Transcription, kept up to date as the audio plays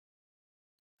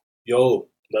Yo,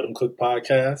 Let 'em Cook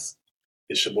podcast.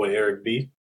 It's your boy Eric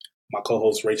B. My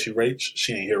co-host Rachie Rach.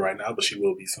 She ain't here right now, but she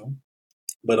will be soon.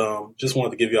 But just wanted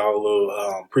to give y'all a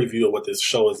little preview of what this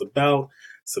show is about.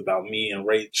 It's about me and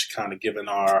Rach kind of giving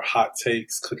our hot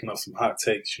takes, cooking up some hot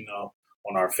takes,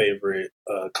 on our favorite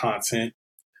content.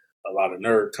 A lot of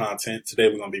nerd content. Today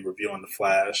we're gonna be reviewing The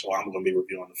Flash, or I'm gonna be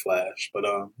reviewing The Flash. But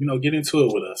get into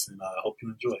it with us, and I hope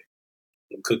you enjoy.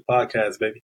 Let 'em Cook podcast,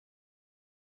 baby.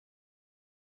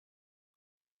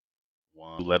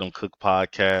 Let 'em Cook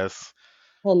podcast.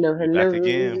 Hello, We back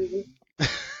again.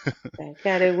 Back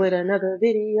at it with another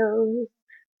video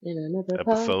in another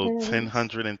Episode podcast.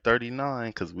 1039,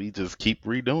 because we just keep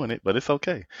redoing it, but it's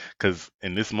okay. Because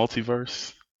in this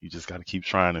multiverse, you just got to keep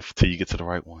trying until you get to the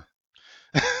right one.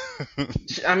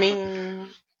 I mean,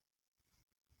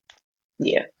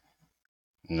 yeah,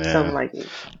 something like it.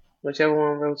 Whichever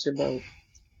one wrote your boat.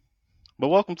 But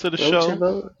welcome to the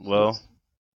show. Well,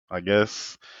 I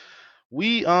guess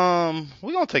we're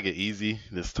gonna take it easy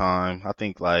this time. I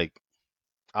think, like,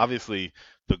 obviously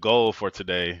the goal for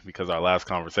today, because our last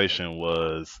conversation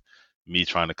was me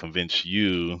trying to convince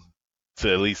you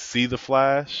to at least see The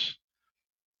Flash,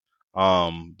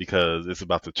 because it's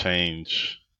about to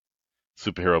change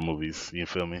superhero movies. You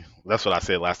feel me? That's what I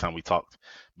said last time we talked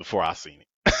before I seen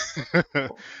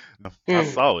it. I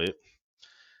saw it,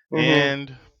 and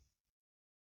I'm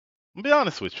gonna be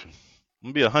honest with you.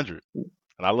 I'm gonna be 100, and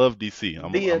I love DC.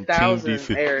 I'm Team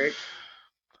DC. Eric.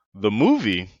 The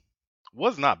movie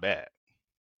was not bad.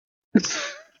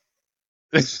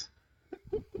 Say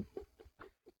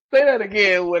that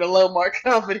again with a little more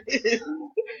confidence.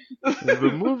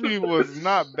 The movie was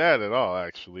not bad at all,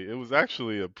 actually. It was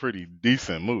actually a pretty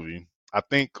decent movie. I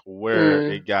think where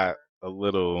it got a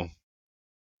little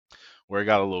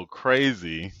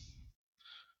crazy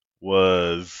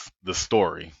was the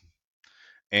story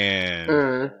and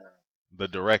the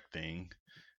directing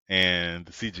and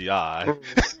the CGI.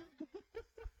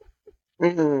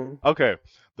 Okay,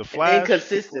 The Flash.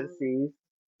 Inconsistencies.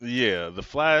 Yeah, The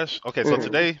Flash. Okay, so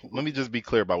today, let me just be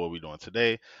clear about what we're doing.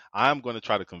 Today, I'm going to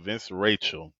try to convince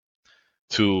Rachel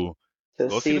to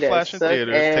go see The Flash in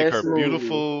theaters, take her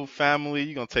beautiful family.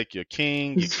 You're going to take your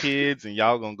king, your kids, and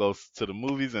y'all going to go to the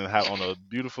movies and have on a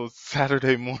beautiful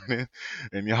Saturday morning,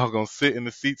 and y'all going to sit in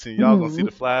the seats and y'all going to see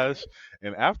The Flash.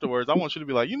 And afterwards, I want you to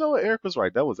be like, you know what, Eric was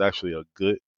right. That was actually a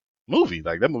good movie.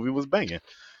 Like, that movie was banging.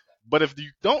 But if you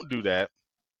don't do that,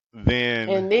 then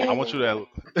I want you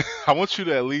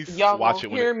to at least y'all watch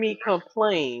it. Hear me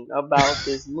complain about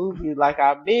this movie like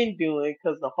I've been doing,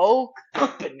 because the whole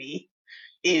company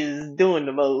is doing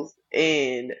the most,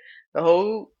 and the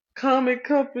whole comic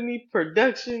company,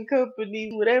 production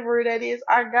company, whatever that is.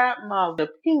 I got my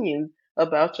opinions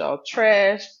about y'all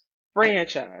trash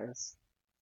franchise.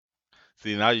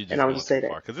 See, now you just going too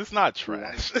far, because it's not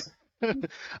trash.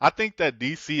 I think that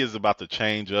DC is about to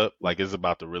change up, like it's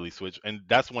about to really switch, and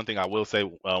that's one thing I will say.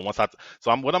 What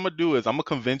I'm gonna do is I'm gonna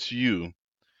convince you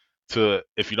to,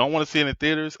 if you don't want to see it in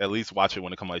theaters, at least watch it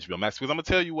when it comes to HBO Max, because I'm gonna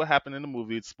tell you what happened in the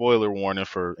movie. It's spoiler warning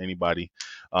for anybody.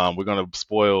 We're gonna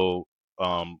spoil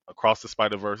Across the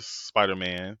Spider-Verse,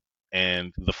 Spider-Man,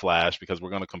 and The Flash, because we're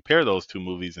gonna compare those two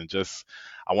movies, and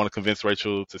I want to convince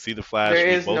Rachel to see The Flash. There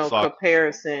is no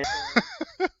comparison.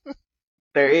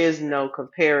 There is no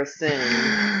comparison.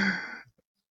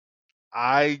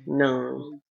 I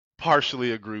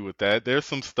partially agree with that. There's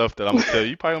some stuff that I'm gonna tell you.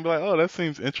 You're probably gonna be like, "Oh, that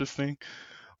seems interesting,"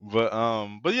 but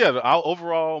yeah.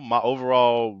 My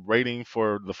overall rating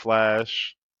for The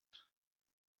Flash,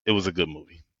 it was a good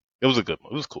movie. It was a good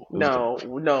movie. It was cool.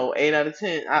 No, 8 out of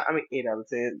 10. I mean, 8 out of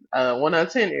 10. 1 out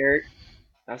of 10, Eric.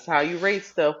 That's how you rate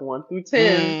stuff, 1 through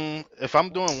 10. If I'm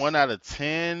doing 1 out of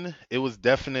 10, it was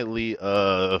definitely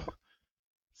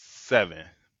 7.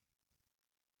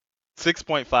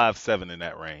 6.57 in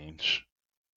that range.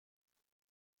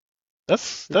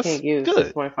 That's you can't give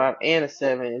good. 6.5 and a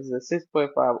 7. Is it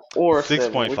 6.5 or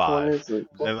 6.5?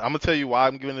 And I'm gonna tell you why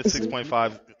I'm giving it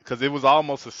 6.5, because it was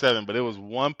almost a 7, but it was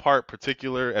one part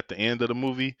particular at the end of the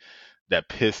movie that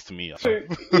pissed me off.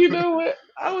 You know what?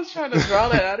 I was trying to draw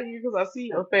that out of you because I see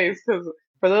your face. Because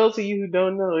for those of you who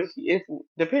don't know, if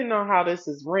depending on how this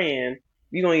is ran,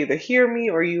 you're gonna either hear me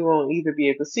or you won't either be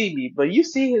able to see me. But you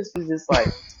see his just like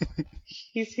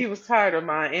he was tired of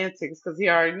my antics, because he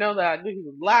already know that I knew he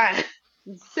was lying.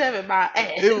 7 my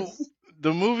ass.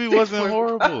 The movie wasn't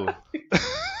horrible.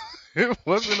 It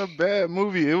wasn't a bad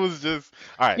movie. It was just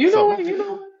all right. You know what?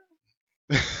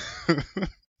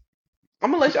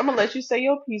 I'm gonna let you say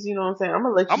your piece. You know what I'm saying? I'm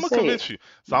gonna let you. I'm gonna convince you.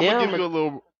 So I'm gonna give you a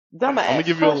little. I'm gonna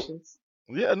give questions.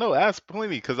 Ask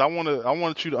plenty, because I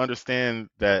want you to understand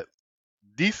that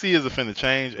DC is a finna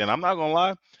change, and I'm not gonna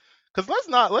lie. Because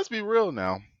let's be real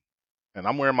now. And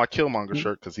I'm wearing my Killmonger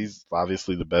shirt because he's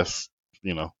obviously the best,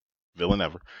 villain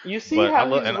ever. You see how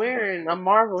he's wearing a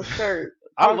Marvel shirt.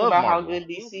 I love about Marvel. How good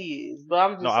DC is, but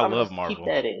I'm just Marvel. Keep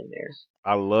that in there.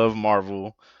 I love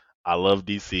Marvel. I love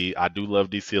DC. I do love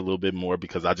DC a little bit more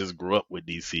because I just grew up with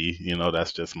DC.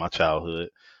 That's just my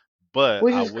childhood. But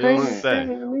which is crazy say,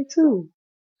 me too.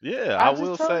 Yeah, I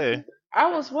will say.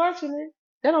 I was watching it.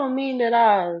 That don't mean that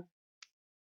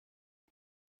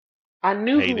I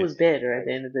knew who was better at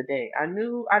the end of the day. I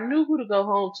knew who to go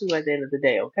home to at the end of the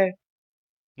day. Okay.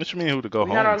 What you mean who to go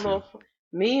home to?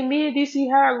 Me and DC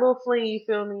had a little fling. You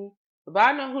feel me? But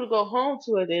I know who to go home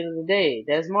to at the end of the day.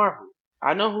 That's Marvel.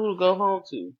 I know who to go home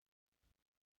to.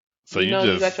 So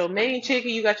you got your main chick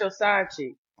and you got your side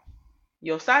chick.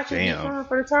 Your side chick is fine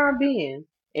for the time being,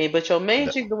 but your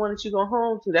main chick, the one that you go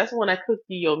home to, that's the one that cooks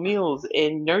you your meals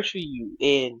and nurture you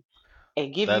and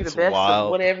give you the best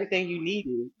of everything you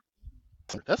needed.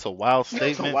 That's a wild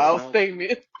statement. That's a wild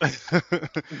statement.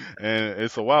 And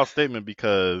it's a wild statement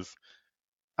because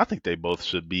I think they both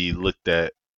should be looked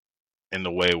at in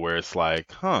the way where it's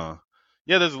like, yeah,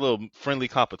 there's a little friendly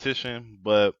competition,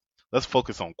 but let's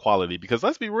focus on quality because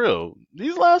let's be real,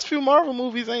 these last few Marvel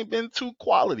movies ain't been too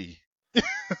quality.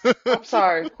 I'm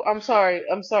sorry.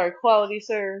 Quality,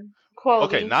 sir.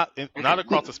 Quality. Okay, not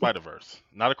across the Spider-Verse.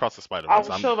 Not across the Spider-Verse.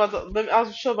 I was sure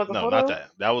about the. No, not that.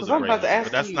 That was a great movie,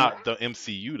 but that's not the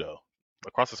MCU though.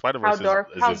 Across the Spider-Verse.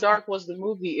 How dark was the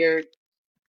movie, Eric?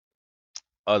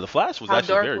 The Flash was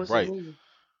actually very bright.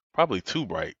 Probably too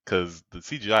bright because the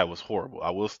CGI was horrible. I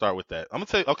will start with that. I'm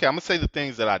gonna say the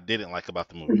things that I didn't like about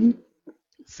the movie.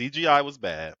 CGI was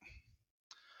bad.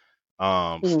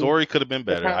 Story could have been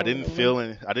better. I didn't feel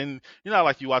any. I didn't.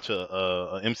 Like you watch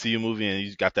a MCU movie and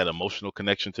you got that emotional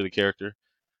connection to the character.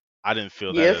 I didn't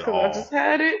feel that at all. I just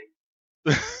had it.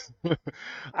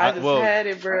 I just had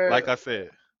it, bro. Like I said,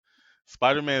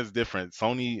 Spider-Man is different.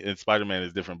 Sony and Spider-Man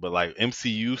is different, but like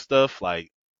MCU stuff,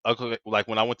 like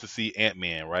when I went to see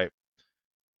Ant-Man, right?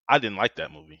 I didn't like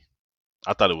that movie.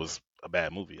 I thought it was a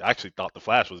bad movie. I actually thought The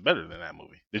Flash was better than that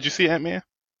movie. Did you see Ant-Man?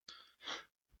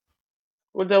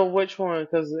 Well, which one?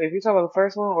 Because if you talk about the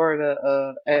first one or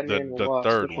the Ant-Man, the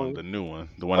third one, the new one,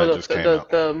 the one that just came out,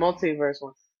 the multiverse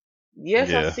one.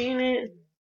 Yes, I've seen it.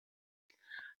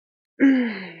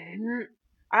 I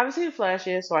haven't seen Flash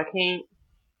yet, so I can't.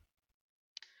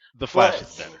 The Flash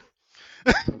is better.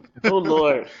 Oh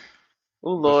Lord!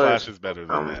 The Flash is better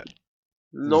than that.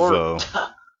 Lord. So,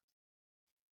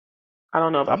 I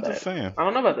don't know about that. I'm just saying. I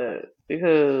don't know about that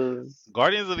because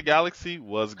Guardians of the Galaxy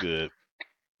was good.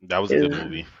 That was a good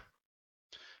movie.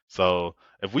 So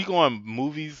if we go on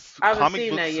movies,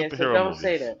 comic book superhero so don't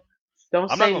say that. Don't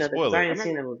say nothing because I ain't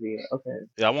seen that movie yet. Okay.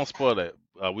 Yeah, I won't spoil that.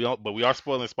 But we are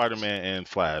spoiling Spider-Man and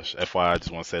Flash. FYI, I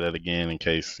just want to say that again in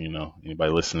case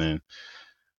anybody listening.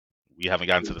 We haven't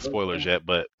gotten to the spoilers yet,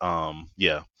 but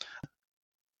yeah.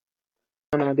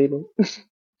 No, I didn't.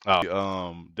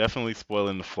 Definitely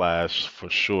spoiling the Flash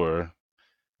for sure.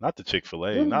 Not the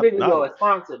Chick-fil-A. This video is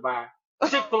sponsored by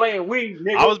Chick-fil-A and wings,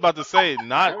 nigga. I was about to say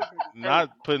not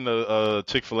putting a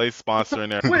Chick-fil-A sponsor in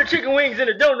there. With the chicken wings and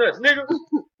the donuts, nigga.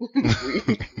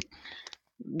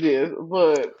 Yeah,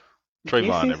 but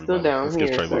Trayvon, everybody. Still down Let's here,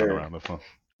 give Trayvon a round of applause.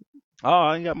 Oh,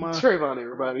 I ain't got mine. Trayvon,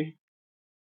 everybody.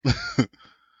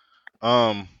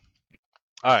 All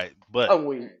right, but I'm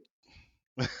weak.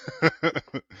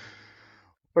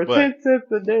 For 10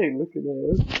 cents a day, look at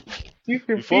that. You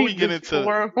can Before we get into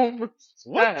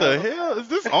what the hell is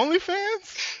this? OnlyFans?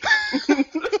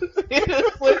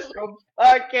 Switch from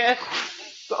podcast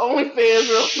to OnlyFans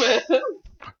real fast.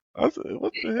 I said,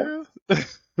 what the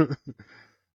hell?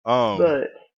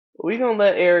 But we gonna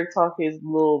let Eric talk his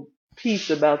little piece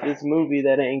about this movie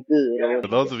that ain't good. For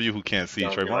those of you who can't see,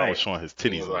 Trayvon was showing his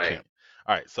titties on camera.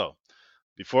 All right, so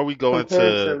before we go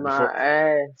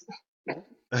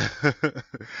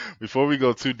before we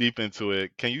go too deep into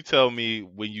it, can you tell me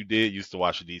when you did used to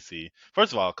watch DC?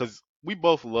 First of all, because we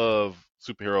both love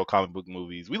superhero comic book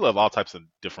movies. We love all types of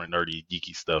different nerdy,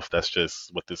 geeky stuff. That's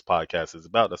just what this podcast is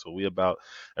about. That's what we about.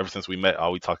 Ever since we met,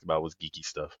 all we talked about was geeky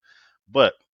stuff.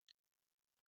 But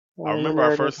I remember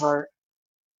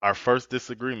our first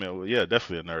disagreement. Well, yeah,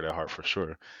 definitely a nerd at heart for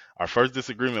sure. Our first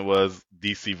disagreement was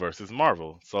DC versus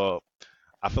Marvel. So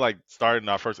I feel like starting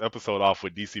our first episode off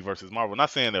with DC versus Marvel, not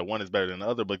saying that one is better than the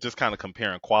other, but just kind of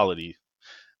comparing quality.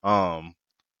 I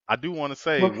do want to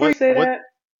say,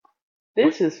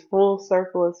 this is full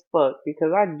circle as fuck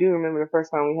because I do remember the first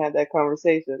time we had that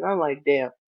conversation. I'm like, damn,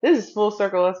 This is full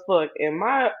circle as fuck, and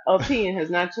my opinion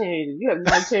has not changed. You have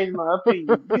not changed my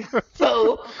opinion.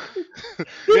 So,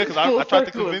 yeah, because I tried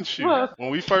to convince you.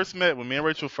 When me and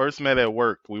Rachel first met at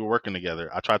work, we were working together.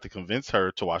 I tried to convince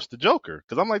her to watch The Joker.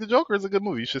 Because I'm like, The Joker is a good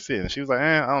movie. You should see it. And she was like,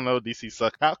 I don't know. DC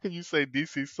suck. How can you say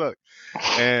DC suck?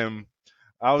 And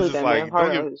I was just like,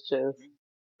 don't give...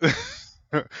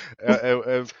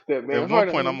 at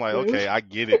one point, I'm like, okay, I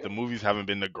get it. The movies haven't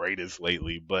been the greatest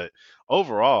lately, but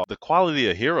overall, the quality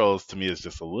of heroes to me is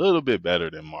just a little bit better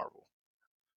than Marvel.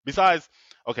 Besides,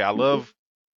 okay, I love.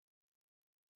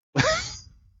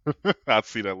 I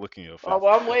see that look in your face. Oh,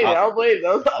 well, I'm waiting.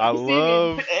 I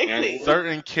love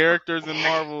certain characters in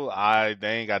Marvel.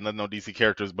 They ain't got nothing on DC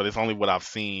characters, but it's only what I've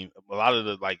seen. A lot of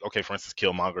the okay, for instance,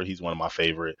 Killmonger. He's one of my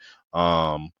favorite.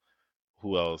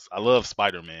 Who else? I love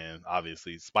Spider-Man,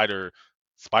 obviously.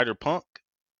 Spider-Punk.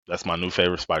 That's my new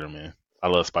favorite Spider-Man. I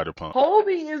love Spider-Punk.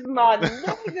 Hobie is my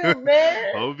nigga,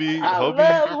 man. Hobie. I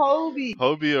love Hobie.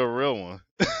 Hobie a real one.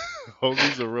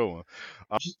 Hobie's a real one.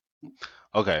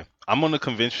 Okay, I'm going to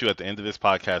convince you at the end of this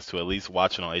podcast to at least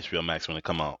watch it on HBO Max when it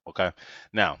come out, okay?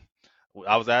 Now,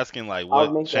 I was asking,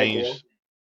 what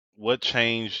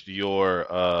changed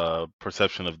your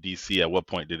perception of DC? At what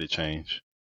point did it change?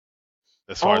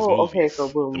 As far as movies, okay, so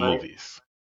boom, movies.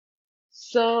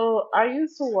 So I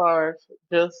used to watch,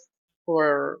 just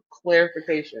for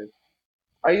clarification,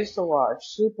 I used to watch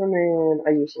Superman, I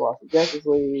used to watch the Justice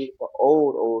League, the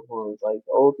old ones, like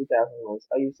the old 2000 ones.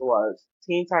 I used to watch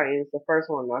Teen Titans, the first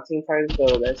one, not Teen Titans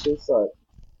Go, that shit sucked.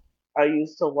 I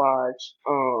used to watch,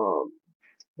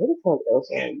 what the fuck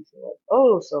else I used to watch?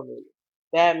 Oh, so many.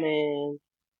 Batman,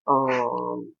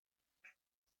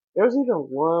 there was even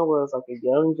one where it was like a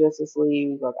Young Justice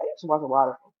League. Like I used to watch a lot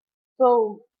of them.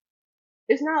 So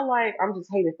it's not like I'm just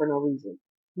hating for no reason.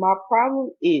 My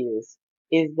problem is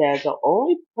that the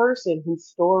only person whose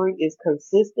story is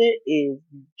consistent is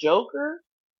Joker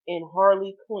and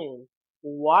Harley Quinn.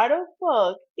 Why the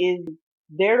fuck is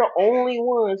they're the only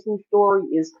ones whose story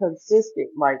is consistent?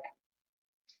 Like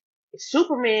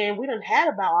Superman, we done had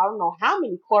about I don't know how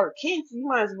many Clark Kents. You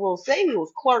might as well say he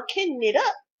was Clark Kenting it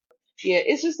up. Yeah,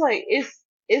 it's just like it's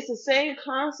the same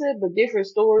concept but different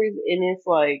stories, and it's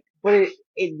like, but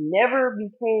it never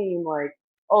became like,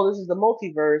 oh, this is the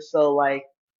multiverse, so like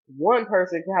one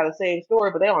person can have the same story,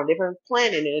 but they're on a different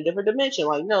planet in a different dimension.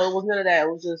 Like, no, it was none of that.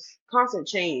 It was just constant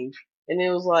change, and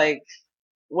it was like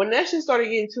when that shit started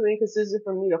getting too inconsistent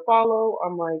for me to follow,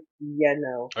 I'm like, yeah,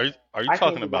 no. Are you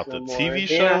talking about the TV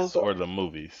shows or the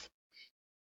movies?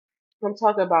 I'm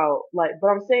talking about but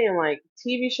I'm saying like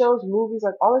TV shows, movies,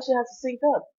 like all that shit has to sync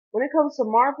up. When it comes to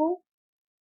Marvel,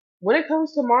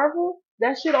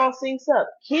 that shit all syncs up.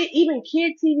 Even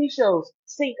kid TV shows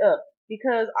sync up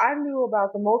because I knew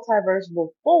about the multiverse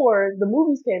before the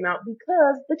movies came out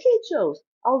because the kid shows.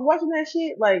 I was watching that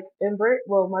shit my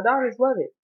daughters love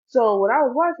it. So when I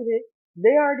was watching it,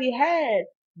 they already had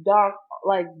Doc,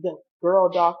 like the girl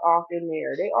Doc Ock in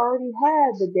there. They already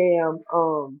had the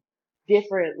damn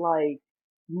different like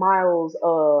Miles,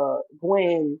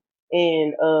 Gwen,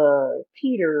 and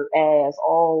Peter as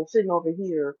all sitting over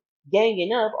here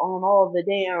ganging up on all the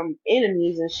damn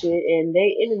enemies and shit, and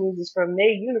they enemies is from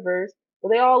their universe, but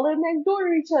they all live next door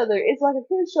to each other. It's like a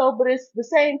kid show, but it's the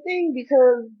same thing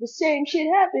because the same shit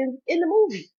happens in the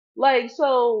movie. Like,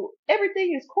 so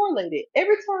everything is correlated.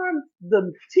 Every time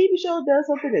the TV show does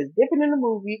something that's different in the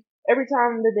movie, every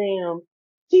time the damn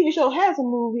TV show has a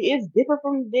movie, it's different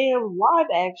from damn live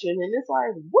action, and it's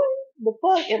like, what the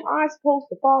fuck am I supposed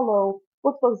to follow?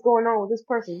 What the fuck's going on with this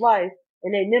person's life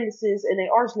and their nemesis and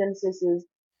their arch nemesis,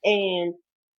 and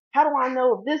how do I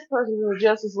know if this person's in the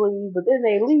Justice League, but then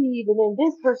they leave, and then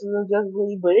this person's in the Justice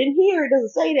League, but in here it doesn't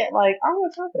say that? Like, I don't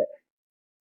have time for that.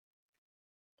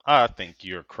 I think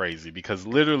you're crazy because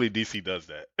literally DC does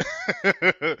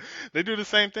that. They do the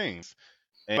same things.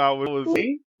 And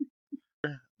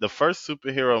the first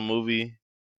superhero movie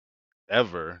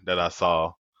ever that I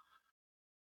saw,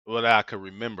 that I could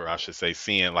remember, I should say,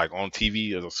 seeing like on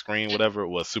TV as a screen, whatever,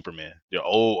 was Superman. The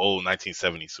old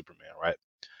 1970s Superman, right?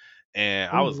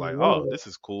 And I was like, oh, this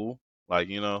is cool. Like,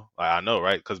 I know,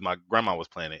 right? Because my grandma was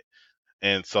playing it.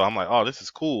 And so I'm like, oh, this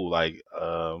is cool. Like,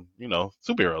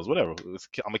 superheroes, whatever.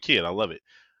 I'm a kid. I love it.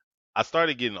 I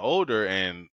started getting older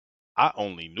and I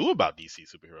only knew about DC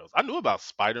superheroes. I knew about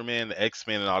Spider-Man, the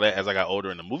X-Men, and all that as I got older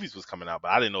and the movies was coming out,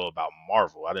 but I didn't know about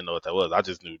Marvel. I didn't know what that was. I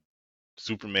just knew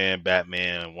Superman,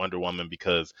 Batman, Wonder Woman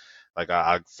because, like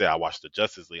I said, I watched the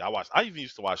Justice League. I even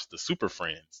used to watch the Super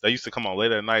Friends. They used to come on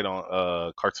late at night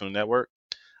on Cartoon Network.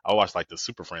 I watched like the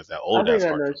Super Friends, that old I ass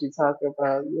think I know cartoon. what you're talking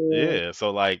about. Yeah, so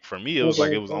like for me, it was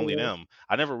like it was only them.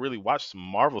 I never really watched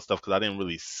Marvel stuff because I didn't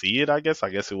really see it. I guess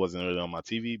it wasn't really on my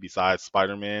TV besides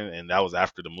Spider-Man, and that was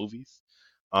after the movies.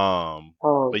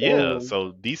 But yeah,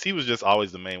 so DC was just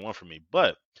always the main one for me.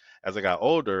 But as I got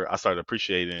older, I started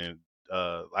appreciating.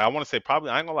 I want to say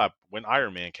probably I ain't gonna lie, when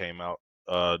Iron Man came out,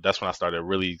 that's when I started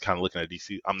really kind of looking at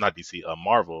DC. I'm not DC,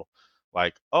 Marvel.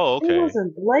 Like, oh, okay. It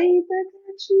wasn't Blade that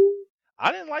got you?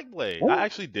 I didn't like Blade. I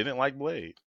actually didn't like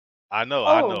Blade. I know.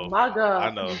 Oh my God! I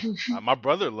know. My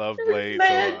brother loved Blade.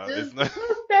 Man so just it's not...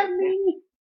 cursed at me.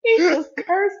 He just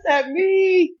cursed at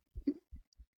me. He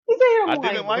said, I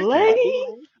didn't like Blade?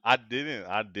 him. I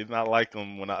did not like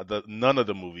him when none of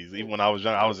the movies. Even when I was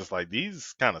young, I was just like,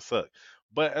 these kind of suck.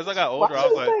 But as I got older, I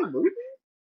was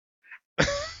like,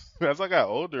 as I got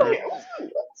older,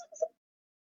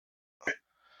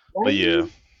 but yeah,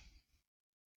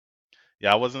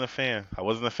 I wasn't a fan. I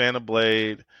wasn't a fan of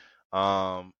Blade.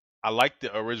 I liked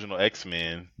the original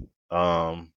X-Men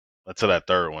until that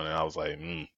third one, and I was like,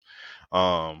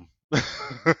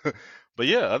 but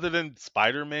yeah, other than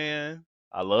Spider-Man,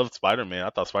 I loved Spider-Man. I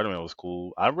thought Spider-Man was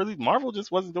cool. Marvel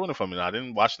just wasn't doing it for me. I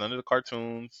didn't watch none of the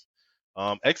cartoons.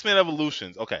 X-Men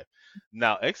Evolutions. Okay.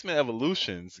 Now, X-Men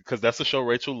Evolutions, because that's a show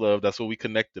Rachel loved. That's what we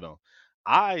connected on.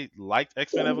 I liked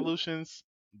X-Men Evolutions,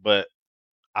 but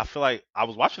I feel like I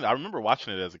remember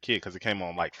watching it as a kid because it came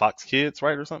on like Fox Kids,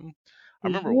 right, or something. I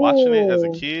remember watching it as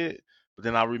a kid, but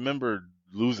then I remember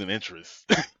losing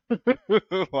interest.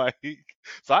 Like,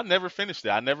 so I never finished it.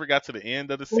 I never got to the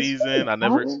end of the season. I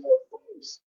never got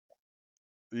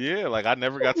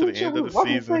to the end of the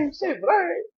season.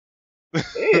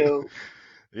 Ew.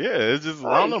 Yeah, it's just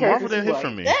I don't know. Marvel didn't hit for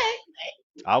me.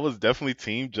 I was definitely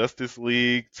Team Justice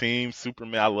League, Team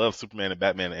Superman. I love Superman and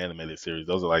Batman the animated series.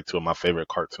 Those are like two of my favorite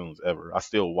cartoons ever. I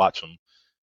still watch them.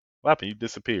 What happened? You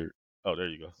disappeared. Oh, there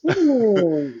you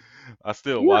go. I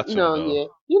still watch them though. Yeah.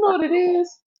 You know what it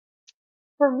is?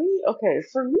 For me,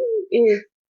 is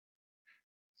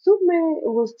Superman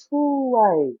was too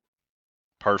like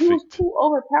perfect. He was too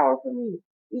overpowered for me.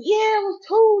 Yeah,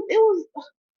 it was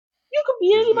you could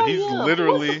be anybody he's else.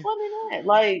 Literally, what's the fun in that?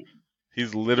 Like,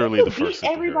 he's literally the first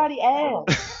superhero. Everybody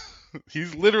ass.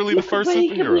 He's literally the first superhero.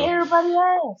 He can be everybody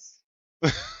ass.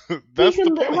 That's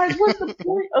the point. Like, what's the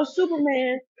point of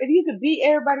Superman if you could beat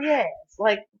everybody ass?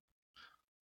 Like,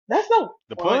 that's no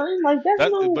the fun. Point, like, that's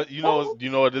no. But you know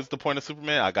what is the point of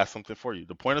Superman? I got something for you.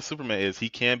 The point of Superman is he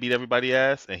can beat everybody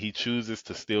ass, and he chooses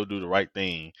to still do the right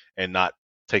thing and not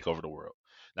take over the world.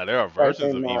 Now there are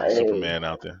versions of evil Superman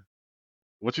out there.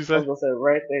 What you say? I was gonna say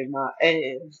right there, my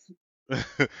ass.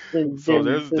 So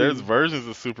there's versions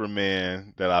of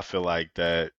Superman that I feel like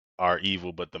that are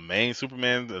evil, but the main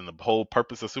Superman and the whole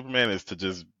purpose of Superman is to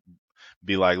just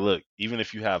be like, look, even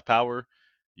if you have power,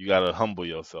 you gotta humble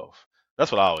yourself.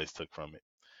 That's what I always took from it.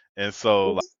 And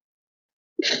so,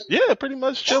 yeah, pretty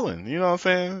much chilling. You know what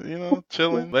I'm saying?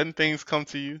 Chilling, letting things come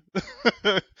to you.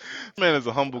 Man is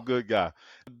a humble, good guy.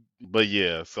 But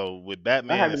yeah, so with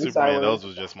Batman and Superman, those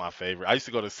was just my favorite. I used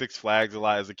to go to Six Flags a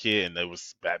lot as a kid, and there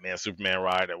was Batman, Superman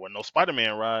ride. There wasn't no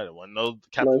Spider-Man ride. There wasn't no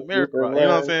Captain America ride. You know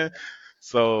what I'm saying?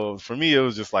 So for me, it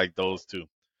was just like those two.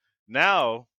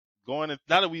 Now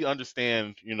that we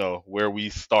understand, where we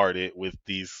started with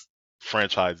these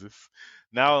franchises,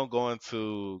 now I'm going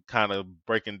to kind of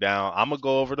breaking down. I'm going to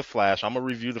go over The Flash. I'm going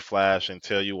to review The Flash and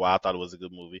tell you why I thought it was a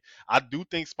good movie. I do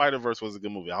think Spider-Verse was a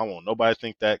good movie. I don't want nobody to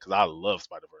think that because I love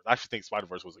Spider-Verse. I actually think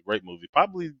Spider-Verse was a great movie.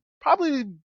 Probably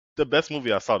the best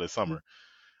movie I saw this summer.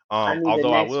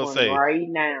 Although I will say right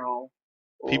now,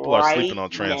 people are sleeping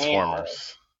on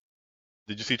Transformers.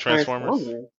 Did you see Transformers?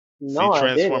 No,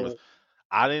 Transformers.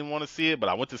 I didn't want to see it, but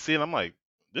I went to see it. I'm like,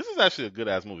 this is actually a good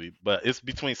ass movie, but it's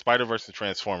between Spider-Verse and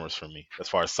Transformers for me as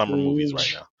far as summer movies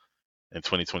right now in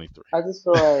 2023. I just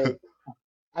feel like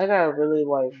I gotta really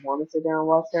want to sit down and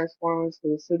watch Transformers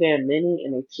because it's too damn many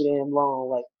and it's too damn long.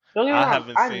 Like, don't get me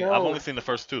wrong, I've only seen the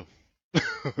first two.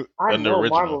 I know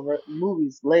Marvel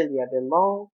movies lately have been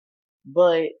long,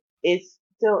 but it's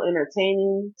still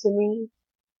entertaining to me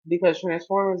because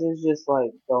Transformers is just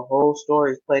like the whole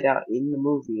story is played out in the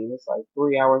movie and it's like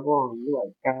 3 hours long. You're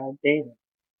like, God damn.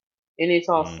 And it's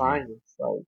all science,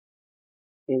 like,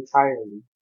 entirely.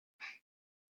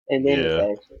 And then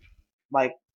it's action.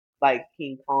 Like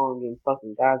King Kong and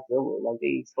fucking Godzilla. Like,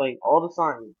 they explain all the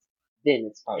science. Then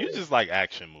it's fire. You just like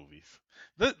action movies.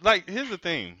 Here's the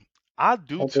thing. I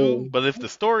do too, but if the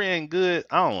story ain't good,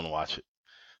 I don't want to watch it.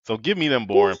 So give me them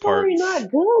boring whose story parts.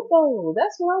 not good though?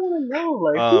 That's what I want to know.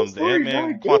 Like, whose The story Ant-Man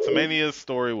not good? Quantumania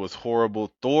story was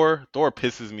horrible. Thor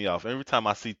pisses me off. Every time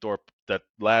I see Thor, that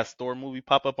last Thor movie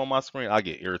pop up on my screen, I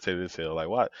get irritated as hell. Like,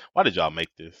 why did y'all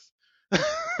make this?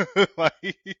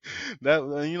 Like that,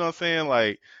 you know what I'm saying?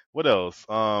 Like, what else?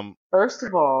 First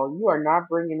of all, you are not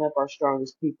bringing up our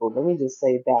strongest people. Let me just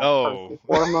say that first Oh, and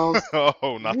foremost.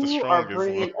 oh, not the You are strongest one.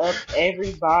 bringing up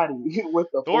everybody with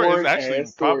the Thor is boring actually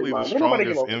ass probably the storyline. Ain't nobody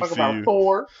give strongest a fuck about MCU.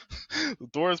 Thor.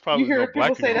 Thor is You probably no hear people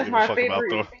black say people don't that's give a my fuck about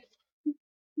favorite. Thor.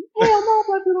 Hell no,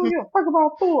 black people don't give a fuck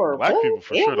about Thor. Black What? people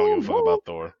for sure don't give a Ant-Man, fuck what? about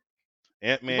Thor. What?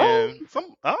 Ant-Man,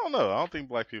 I don't know. I don't think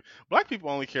black people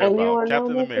only care And you about wanna know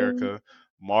Captain nothing? America,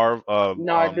 Marv,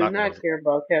 No, I do not not care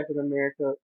about Captain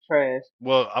America. Trash.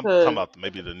 well, I'm talking Cause about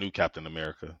maybe the new Captain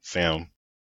America, Sam.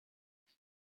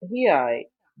 he alright.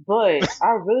 But I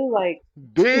really like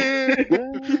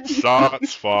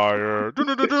Shots fired.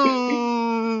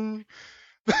 Doo-doo-doo-doo.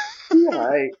 he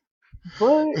alright.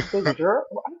 But the girl,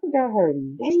 I forgot her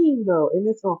name though, and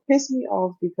it's gonna piss me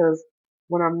off because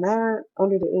when I'm not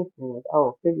under the influence,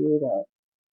 I'll figure it out.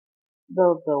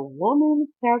 The woman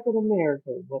Captain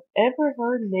America, whatever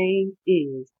her name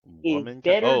is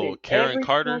better than Karen every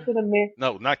Carter? Captain America.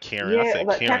 No, not Karen. I Yeah, said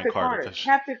like Karen Captain Carter Carter. because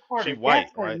Captain she Carter, white,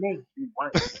 that's her right? name. She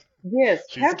white. Yes,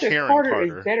 She's Captain Karen Carter is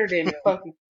Carter. better than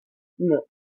fucking. No,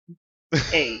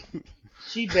 hey,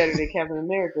 she better than Captain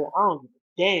America. I don't give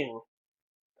a damn. I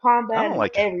Combat don't and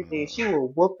like it. everything. She will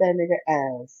whoop that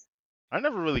nigga ass. I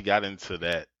never really got into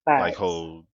that like Facts.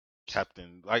 whole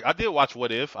Captain. Like I did watch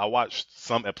What If. I watched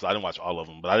some episodes. I didn't watch all of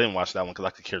them, but I didn't watch that one because I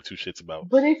could care two shits about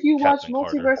But if you watch Captain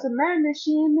Carter. Multiverse of Madness,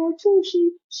 she in there too.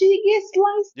 She gets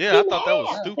sliced Yeah, I in thought that was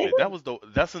half. stupid.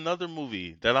 That's another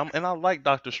movie that I like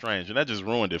Doctor Strange, and that just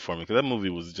ruined it for me because that movie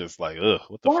was just like, ugh,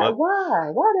 what the Why? fuck?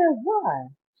 Why?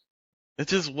 It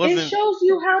just It wasn't shows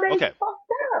you how they okay.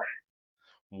 fucked up.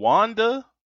 Wanda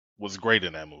was great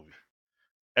in that movie.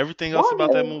 Everything else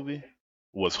about that Wanda movie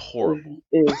was horrible.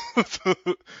 is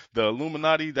The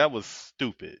Illuminati, that was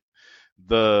stupid.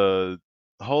 The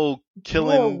whole well,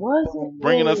 killing, wasn't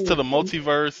bringing us to really. the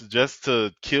multiverse just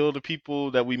to kill the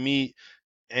people that we meet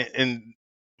and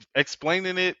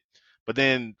explaining it, but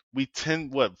then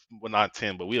not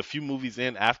 10, but we a few movies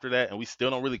in after that and we still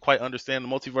don't really quite understand the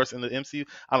multiverse in the MCU.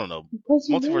 I don't know. Because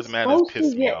you Multiverse ain't of Madness supposed to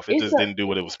pissed me yet. off. It just didn't do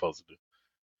what it was supposed to do.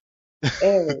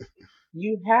 Eric,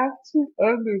 you have to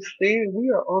understand we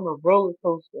are on a roller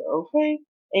coaster, okay?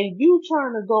 And you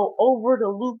trying to go over the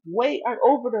loop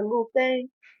over the little thing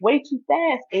way too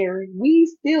fast, Eric. We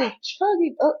still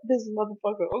chugging up this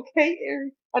motherfucker, okay,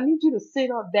 Eric? I need you to sit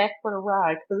on back for the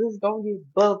ride because it's gonna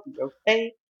get bumpy,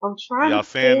 okay? I'm trying Y'all to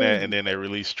saying tell that and you. then they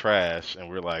release trash and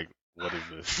we're like, what is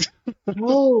this?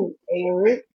 No,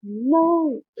 Eric.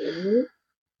 No, Eric.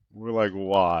 We're like,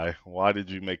 why? Why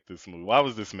did you make this movie? Why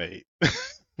was this made?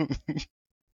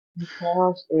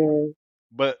 Gosh, Eric.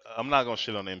 But I'm not gonna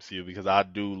shit on the MCU because I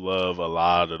do love a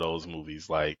lot of those movies.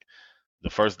 Like the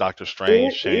first Doctor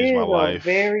Strange It changed my is a life.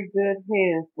 very good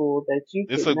handful that you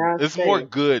could not It's more say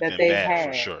good that than they bad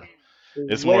for have. sure. Is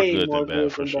It's more way good more than bad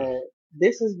good for than sure. bad.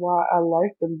 This is why I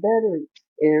like them better,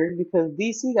 Aaron, because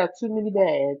DC got too many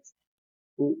bads.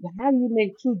 How do you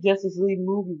make two Justice League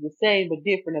movies the same but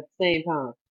different at the same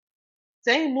time?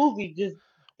 Same movie, just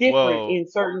different Well, in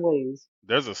certain ways.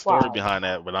 there's a story Why? behind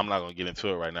that, but I'm not gonna get into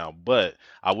it right now. But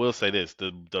I will say this: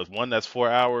 the one that's 4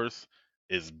 hours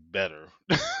is better.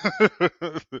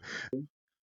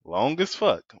 Long as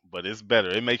fuck, but it's better.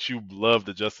 It makes you love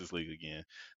the Justice League again.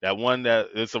 That one that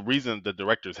it's a reason the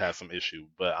directors have some issue,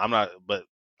 but I'm not. But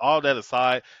all that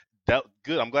aside, that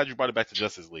good. I'm glad you brought it back to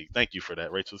Justice League. Thank you for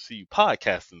that, Rachel. See you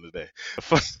podcasting today.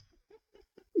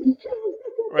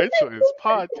 Rachel is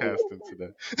podcasting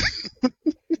today.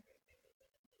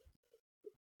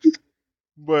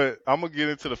 But I'm gonna get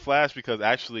into the Flash because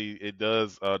actually it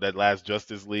does that last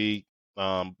Justice League.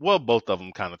 Well, both of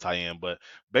them kind of tie in, but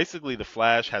basically the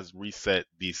Flash has reset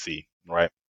DC,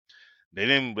 right?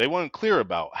 They weren't clear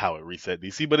about how it reset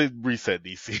DC, but it reset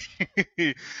DC.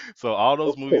 So all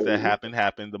those movies that Okay.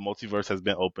 happened. The multiverse has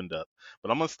been opened up.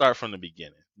 But I'm gonna start from the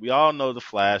beginning. We all know the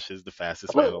Flash is the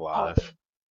fastest man alive.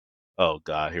 Oh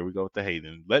God, here we go with the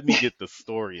hating. Let me get the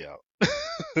story out.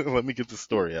 Let me get the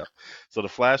story out. So the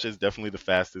Flash is definitely the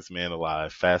fastest man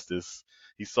alive. Fastest.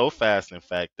 He's so fast, in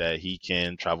fact, that he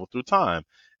can travel through time.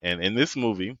 And in this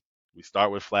movie, we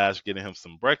start with Flash getting him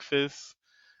some breakfast,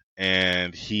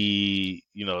 and he's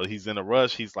in a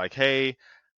rush. He's like, "Hey,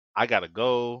 I gotta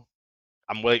go.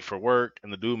 I'm late for work."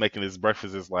 And the dude making his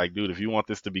breakfast is like, "Dude, if you want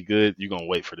this to be good, you're gonna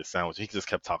wait for the sandwich." He just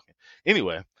kept talking.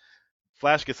 Anyway,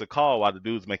 Flash gets a call while the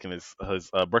dude's making his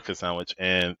breakfast sandwich,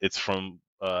 and it's from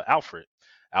Alfred.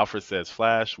 Alfred says,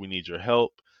 Flash, we need your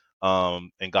help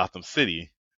in Gotham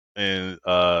City. And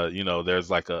there's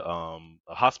like a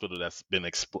hospital that's been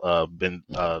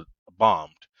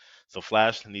bombed. So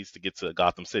Flash needs to get to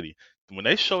Gotham City. When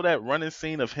they show that running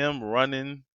scene of him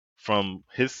running from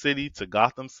his city to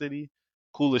Gotham City,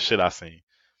 coolest shit I seen.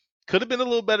 Could have been a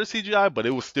little better CGI, but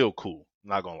it was still cool.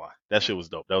 Not gonna lie, that shit was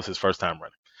dope. That was his first time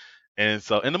running, and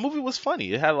the movie was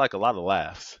funny. It had like a lot of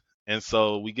laughs. And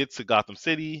so we get to Gotham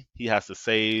City. He has to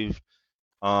save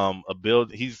a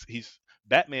build. He's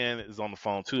Batman is on the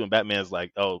phone too, and Batman's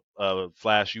like, "Oh,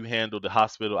 Flash, you handle the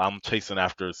hospital. I'm chasing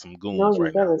after some goons no, you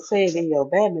right now." better say it in your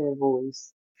Batman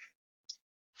voice.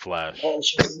 Flash.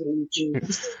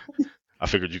 I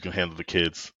figured you can handle the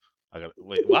kids. I got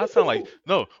wait. Why that sound like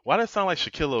no? Why that sound like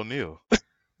Shaquille O'Neal?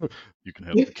 You can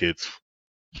handle the kids.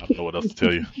 I don't know what else to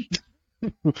tell you.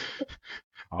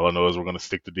 All I know is we're gonna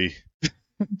stick to D.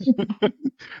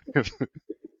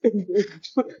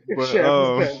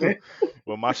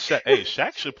 Well,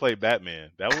 Shaq should play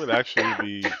Batman. That would actually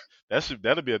be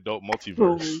that'd be a dope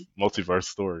multiverse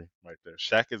story right there.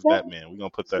 Shaq is Batman. We're gonna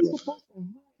put that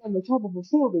on the top of a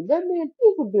building. Batman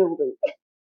is a building.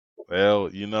 Well,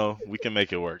 we can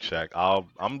make it work, Shaq.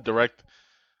 I'm directing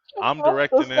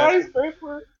it.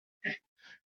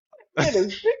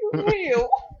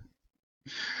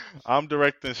 I'm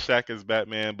directing Shaq as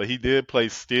Batman, but he did play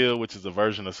Steel, which is a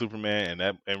version of Superman,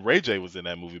 and Ray J was in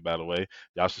that movie, by the way.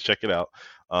 Y'all should check it out.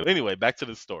 Anyway, back to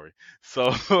the story.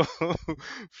 So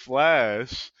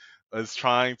Flash is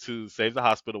trying to save the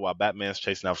hospital while Batman's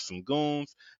chasing after some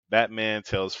goons. Batman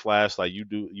tells Flash, like,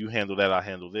 you handle that, I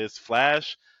handle this.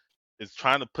 Flash is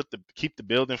trying to keep the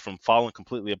building from falling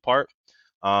completely apart.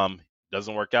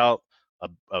 Doesn't work out.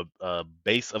 A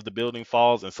base of the building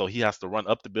falls, and so he has to run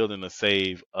up the building to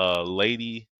save a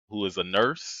lady who is a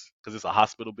nurse, because it's a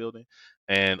hospital building,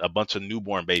 and a bunch of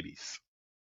newborn babies.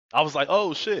 I was like,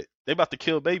 oh shit, they about to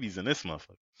kill babies in this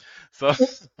motherfucker. So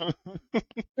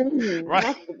right.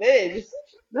 Not the babies.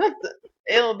 Not the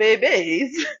ill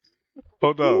babies.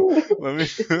 Hold on. Let me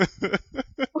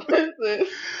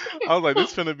I was like,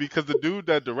 this finna be, because the dude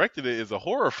that directed it is a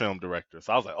horror film director.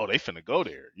 So I was like, oh, they finna go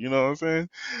there. You know what I'm saying?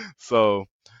 So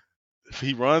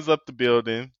he runs up the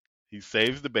building, he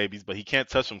saves the babies, but he can't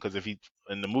touch them, because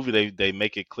in the movie they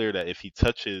make it clear that if he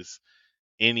touches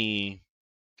any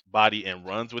body and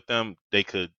runs with them, they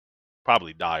could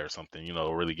probably die or something,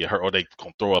 or really get hurt, or they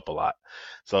gonna throw up a lot.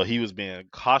 So he was being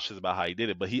cautious about how he did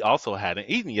it, but he also hadn't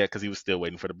eaten yet because he was still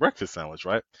waiting for the breakfast sandwich,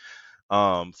 right?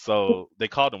 So they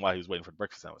called him while he was waiting for the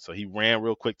breakfast sandwich. So he ran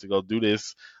real quick to go do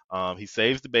this. He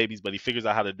saves the babies, but he figures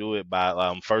out how to do it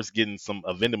by first getting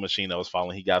a vending machine that was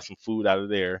falling. He got some food out of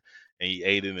there, and he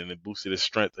ate it, and it boosted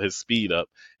his speed up.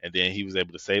 And then he was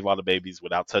able to save all the babies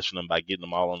without touching them by getting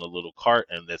them all on a little cart.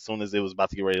 And as soon as it was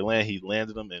about to get ready to land, he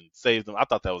landed them and saved them. I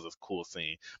thought that was a cool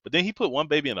scene. But then he put one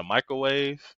baby in a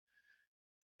microwave,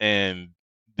 and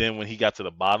then when he got to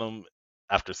the bottom,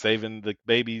 after saving the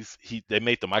babies, they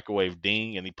made the microwave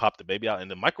ding, and he popped the baby out,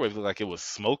 and the microwave looked like it was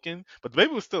smoking, but the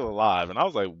baby was still alive. And I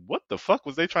was like, what the fuck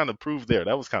was they trying to prove there?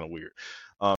 That was kind of weird.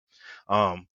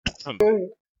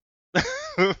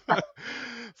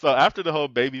 So after the whole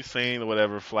baby scene or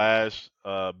whatever, Flash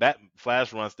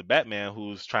runs to Batman,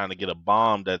 who's trying to get a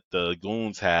bomb that the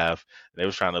goons have. They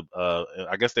was trying to,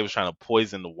 I guess they was trying to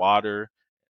poison the water.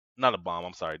 Not a bomb,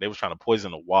 I'm sorry. They were trying to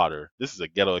poison the water. This is a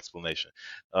ghetto explanation,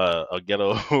 a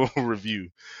ghetto review.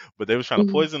 But they were trying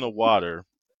to poison the water.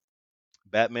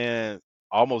 Batman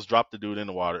almost dropped the dude in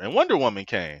the water, and Wonder Woman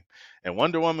came. And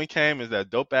Wonder Woman came is that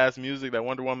dope ass music that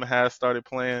Wonder Woman has started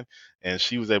playing, and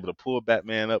she was able to pull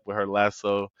Batman up with her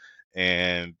lasso,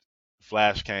 and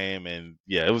Flash came, and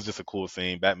yeah, it was just a cool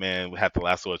scene. Batman had the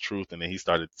lasso of truth, and then he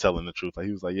started telling the truth. Like,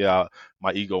 he was like, yeah,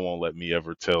 my ego won't let me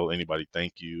ever tell anybody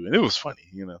thank you. And it was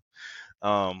funny,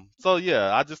 So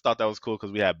yeah, I just thought that was cool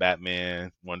because we had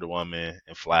Batman, Wonder Woman,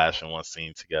 and Flash in one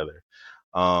scene together.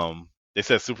 They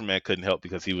said Superman couldn't help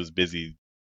because he was busy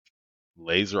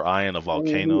laser eyeing a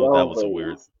volcano. That was a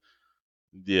weird.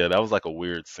 Yeah, that was like a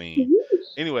weird scene.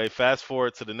 Anyway, fast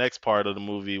forward to the next part of the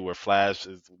movie where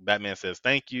Batman says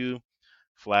thank you.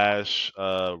 Flash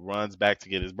runs back to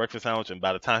get his breakfast sandwich, and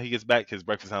by the time he gets back, his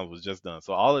breakfast sandwich was just done.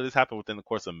 So all of this happened within the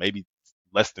course of maybe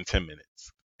less than 10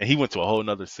 minutes. And he went to a whole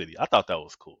nother city. I thought that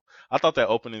was cool. I thought that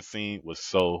opening scene was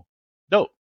so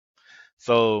dope.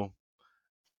 So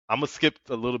I'm going to skip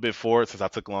a little bit forward since I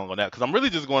took long on that, because I'm really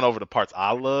just going over the parts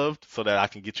I loved so that I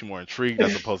can get you more intrigued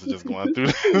as opposed to just going through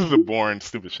the boring,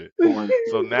 stupid shit.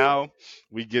 So now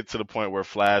we get to the point where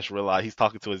Flash realizes he's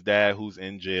talking to his dad who's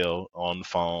in jail on the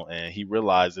phone, and he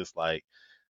realizes like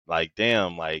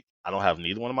damn, like I don't have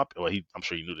neither one of my, well, I'm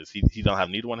sure you knew this. He don't have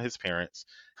neither one of his parents.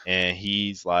 And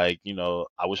he's like,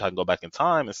 I wish I could go back in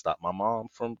time and stop my mom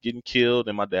from getting killed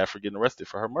and my dad for getting arrested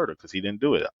for her murder because he didn't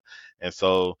do it. And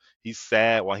so he's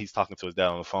sad while he's talking to his dad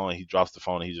on the phone. And he drops the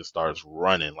phone and he just starts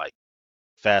running like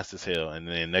fast as hell. And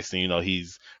then next thing you know,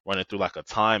 he's running through like a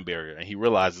time barrier and he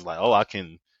realizes like, oh, I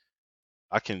can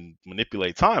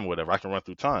manipulate time, whatever. I can run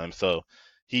through time. So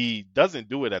he doesn't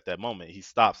do it at that moment. He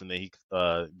stops and then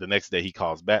the next day he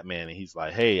calls Batman and he's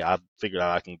like, hey, I figured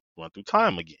out I can run through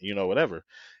time again, whatever.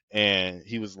 And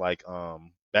he was like,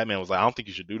 Batman was like, I don't think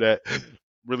you should do that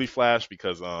really, Flash,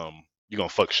 because you're gonna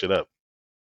fuck shit up.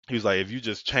 He was like, if you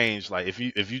just change, like if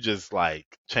you just like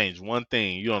change one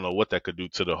thing, you don't know what that could do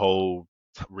to the whole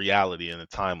reality and the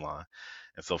timeline.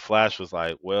 And so Flash was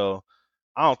like, well,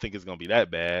 I don't think it's gonna be that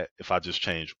bad if I just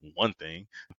change one thing.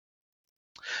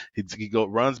 He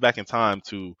runs back in time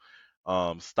to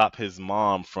stop his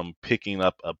mom from picking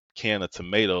up a can of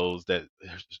tomatoes that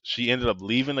she ended up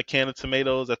leaving a can of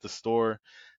tomatoes at the store.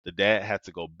 The dad had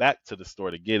to go back to the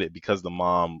store to get it because the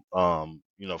mom,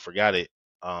 forgot it.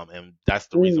 And that's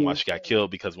the reason why she got killed,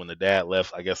 because when the dad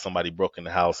left, I guess somebody broke in the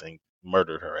house and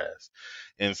murdered her ass.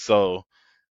 And so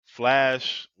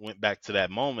Flash went back to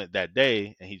that moment that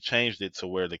day and he changed it to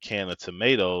where the can of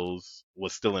tomatoes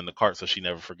was still in the cart, so she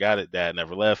never forgot it. Dad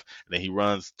never left. And then he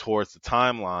runs towards the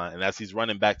timeline, and as he's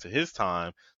running back to his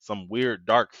time, some weird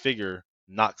dark figure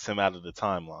knocks him out of the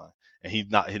timeline, and he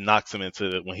knocks him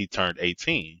into when he turned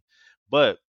 18.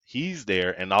 But he's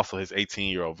there, and also his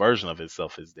 18-year-old version of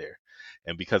himself is there.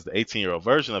 And because the 18-year-old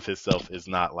version of himself is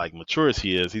not like mature as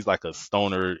he is, he's like a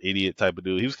stoner idiot type of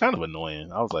dude. He was kind of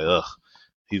annoying. I was like, ugh.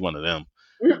 He's one of them,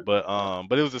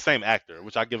 but it was the same actor,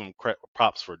 which I give him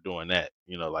props for doing that.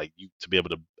 Like you to be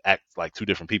able to act like two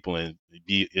different people and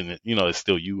be in it, it's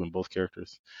still you in both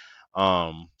characters.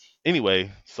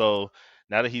 Anyway, so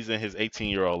now that he's in his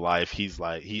 18-year-old life, he's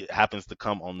like, he happens to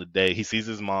come on the day he sees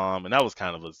his mom, and that was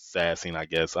kind of a sad scene, I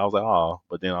guess. I was like, oh,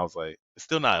 but then I was like, it's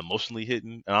still not emotionally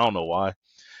hitting, and I don't know why.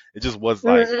 It just was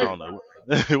like, I don't know,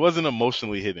 it wasn't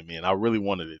emotionally hitting me, and I really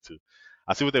wanted it to.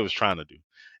 I see what they was trying to do.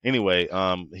 Anyway,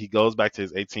 he goes back to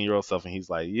his 18-year-old self and he's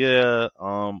like, yeah,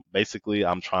 basically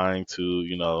I'm trying to,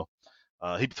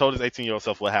 he told his 18-year-old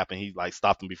self what happened. He like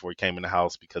stopped him before he came in the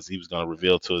house because he was going to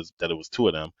reveal that it was two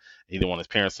of them. He didn't want his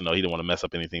parents to know. He didn't want to mess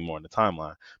up anything more in the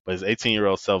timeline. But his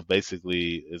 18-year-old self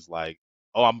basically is like,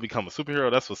 oh, I'm becoming a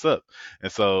superhero. That's what's up.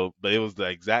 And so, but it was the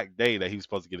exact day that he was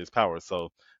supposed to get his powers. So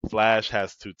Flash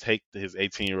has to take his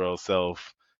 18-year-old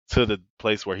self to the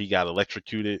place where he got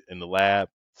electrocuted in the lab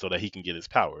so that he can get his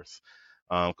powers.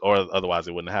 Or otherwise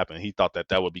it wouldn't happen. He thought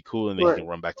that would be cool, and then he can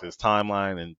run back to his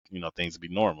timeline and, things would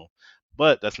be normal.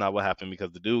 But that's not what happened,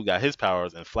 because the dude got his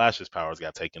powers and Flash's powers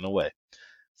got taken away.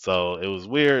 So it was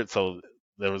weird. So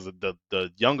there was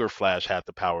the younger Flash had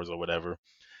the powers or whatever.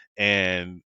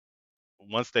 And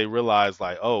once they realized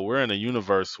like, oh, we're in a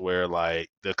universe where like,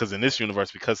 because in this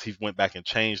universe, because he went back and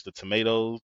changed the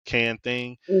tomato can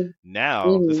thing,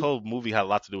 now this whole movie had a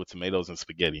lot to do with tomatoes and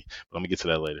spaghetti, but I'm gonna get to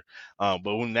that later. But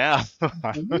now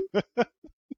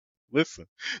listen,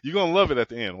 you're gonna love it at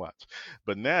the end, watch.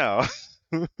 But now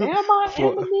am I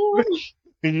in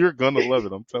the you're gonna love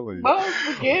it, I'm telling you.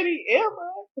 Oh, spaghetti, am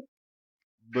I?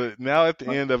 But now at the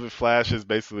end of it, Flash is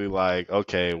basically like,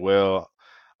 okay, well,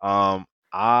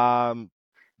 I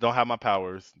don't have my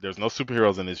powers. There's no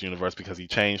superheroes in this universe because he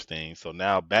changed things. So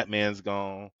now Batman's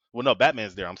gone. Well, no,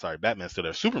 Batman's there. I'm sorry, Batman's still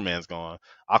there. Superman's gone.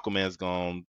 Aquaman's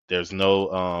gone. There's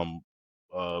no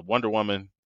Wonder Woman,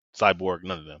 Cyborg,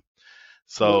 none of them.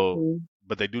 So,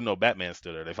 but they do know Batman's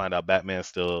still there. They find out Batman's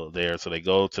still there, so they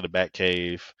go to the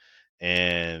Batcave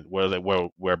and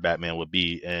where Batman would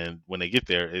be. And when they get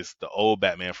there, it's the old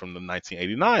Batman from the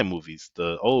 1989 movies,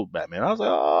 the old Batman. I was like,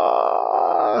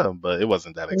 oh, but it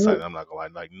wasn't that exciting. I'm not gonna lie.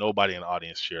 Like nobody in the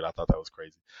audience cheered. I thought that was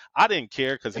crazy. I didn't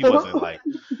care because he wasn't like,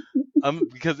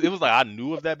 because it was like I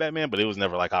knew of that Batman, but it was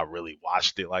never like I really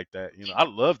watched it like that. I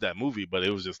loved that movie, but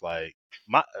it was just like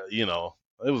it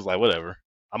was like whatever.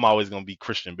 I'm always gonna be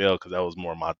Christian Bale because that was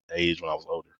more my age when I was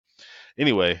older.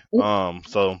 Anyway,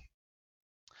 so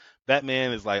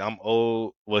Batman is like, I'm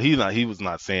old. Well, he was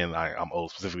not saying I'm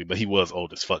old specifically, but he was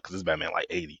old as fuck because this Batman like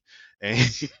 80. And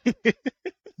he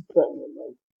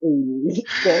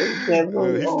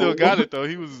still got it though.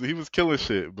 He was killing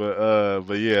shit. But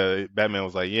yeah, Batman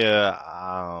was like, yeah,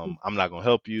 I'm not gonna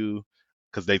help you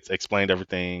because they explained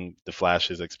everything. The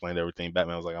Flashes explained everything.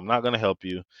 Batman was like, I'm not gonna help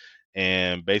you.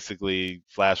 And basically,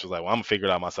 Flash was like, well, I'm gonna figure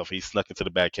it out myself. He snuck into the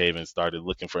Batcave and started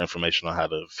looking for information on how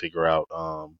to figure out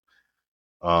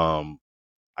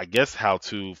I guess how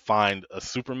to find a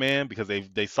Superman, because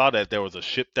they saw that there was a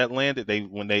ship that landed. They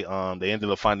ended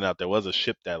up finding out there was a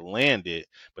ship that landed,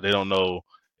 but they don't know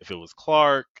if it was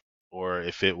Clark or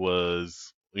if it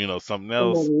was something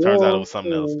else. Turns out it was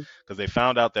something else, because they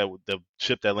found out that the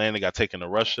ship that landed got taken to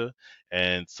Russia,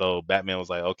 and so Batman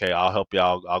was like, okay, I'll help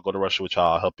y'all. I'll go to Russia with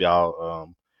y'all. I'll help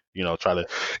y'all. Try to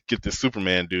get this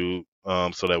Superman dude,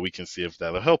 so that we can see if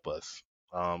that'll help us.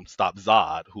 Stop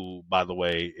Zod, who, by the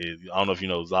way, I don't know if you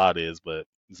know who Zod is, but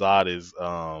Zod is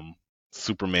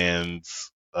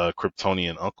Superman's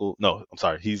Kryptonian uncle. No, I'm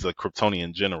sorry, he's a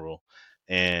Kryptonian general,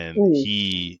 and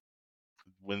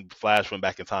when Flash went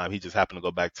back in time, he just happened to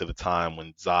go back to the time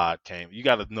when Zod came. You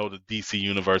got to know the DC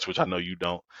universe, which I know you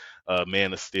don't.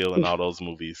 Man of Steel and all those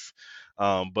movies,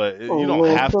 but you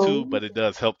don't have to, but it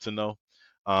does help to know.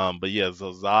 But yeah,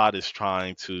 so Zod is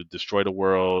trying to destroy the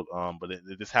world. But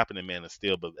this happened in Man of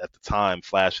Steel. But at the time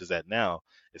Flash is at now,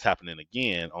 it's happening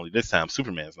again. Only this time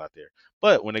Superman's not there.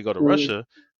 But when they go to Russia,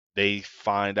 they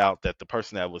find out that the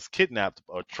person that was kidnapped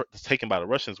or taken by the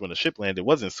Russians when the ship landed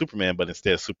wasn't Superman, but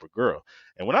instead Supergirl.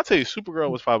 And when I tell you,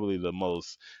 Supergirl was probably the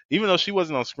most, even though she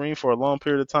wasn't on screen for a long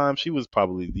period of time, she was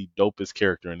probably the dopest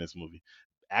character in this movie.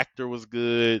 Actor was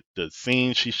good. The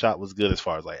scene she shot was good as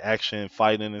far as like action,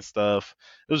 fighting and stuff.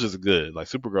 It was just good. Like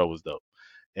Supergirl was dope.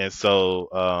 And so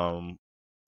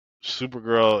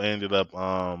Supergirl ended up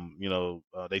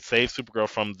they saved Supergirl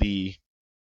from the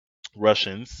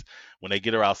Russians when they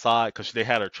get her outside, because they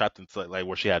had her trapped into like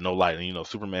where she had no light, and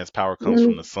Superman's power comes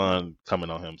from the sun coming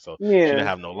on him, so she didn't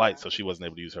have no light, so she wasn't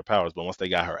able to use her powers. But once they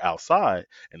got her outside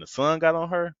and the sun got on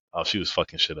her, oh, she was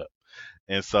fucking shit up.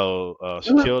 And so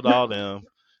she killed all them.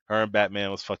 Her and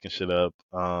Batman was fucking shit up.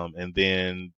 And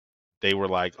then they were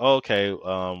like, oh, okay,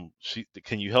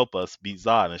 can you help us beat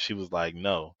Zod? And she was like,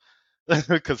 no.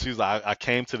 Because she was like, I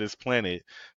came to this planet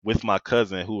with my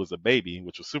cousin who was a baby,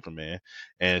 which was Superman.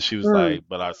 And she was like,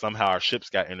 but somehow our ships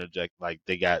got interjected, like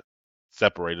they got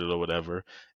separated or whatever.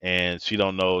 And she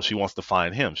don't know, she wants to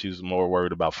find him. She was more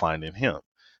worried about finding him,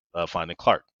 finding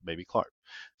Clark, baby Clark.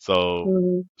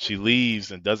 So she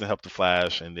leaves and doesn't help the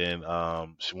Flash. And then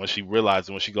when she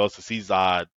realizes, when she goes to see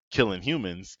Zod killing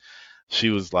humans, she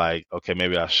was like, okay,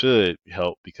 maybe I should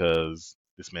help because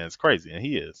this man's crazy, and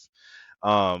he is.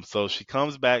 So she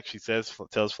comes back. She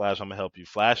tells Flash, I'm gonna help you.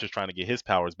 Flash is trying to get his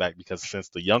powers back, because since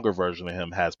the younger version of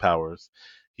him has powers,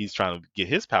 he's trying to get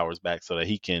his powers back so that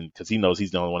he can, because he knows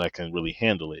he's the only one that can really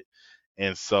handle it.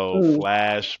 And so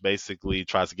Flash basically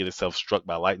tries to get himself struck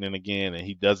by lightning again, and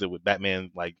he does it with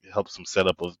Batman, like helps him set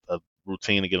up a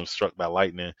routine to get him struck by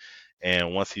lightning.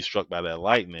 And once he's struck by that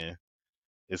lightning,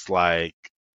 it's like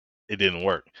it didn't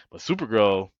work. But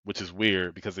Supergirl, which is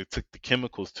weird because they took the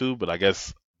chemicals too, but I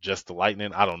guess just the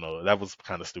lightning, I don't know. That was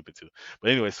kind of stupid too.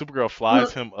 But anyway, Supergirl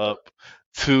flies him up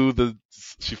to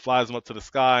she flies him up to the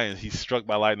sky, and he's struck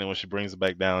by lightning. When she brings it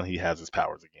back down, he has his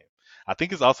powers again. I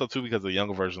think it's also too because the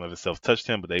younger version of himself touched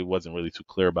him, but they wasn't really too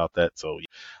clear about that. So,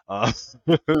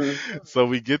 so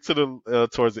we get to the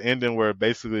towards the ending where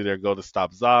basically they go to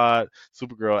stop Zod.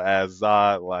 Supergirl asks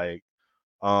Zod like,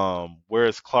 where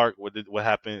is Clark? What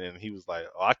happened? And he was like,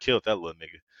 oh, I killed that little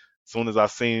nigga. As soon as I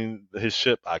seen his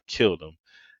ship, I killed him.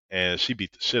 And she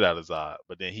beat the shit out of Zod.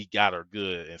 But then he got her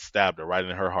good and stabbed her right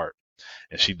in her heart,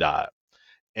 and she died.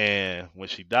 And when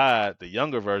she died, the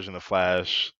younger version of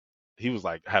Flash, he was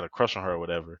like, had a crush on her or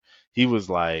whatever. He was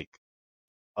like,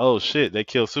 oh shit, they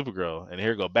killed Supergirl. And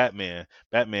here go Batman.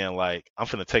 Batman like, I'm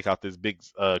finna take out this big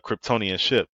Kryptonian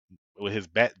ship with his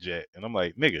bat jet. And I'm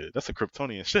like, nigga, that's a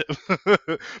Kryptonian ship.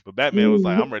 But Batman was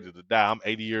like, I'm ready to die. I'm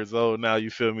 80 years old now,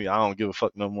 you feel me? I don't give a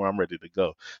fuck no more. I'm ready to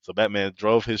go. So Batman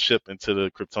drove his ship into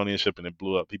the Kryptonian ship, and it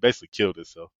blew up. He basically killed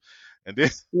himself. And then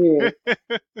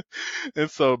and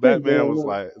so Batman was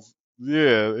like,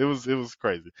 yeah, it was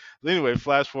crazy. But anyway,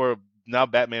 flash forward, now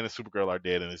Batman and Supergirl are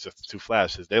dead, and it's just the two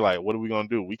Flashes. They like, what are we gonna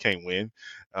do? We can't win.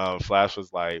 Flash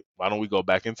was like, why don't we go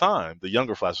back in time? The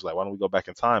younger Flash was like, why don't we go back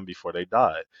in time before they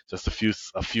died? Just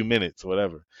a few minutes or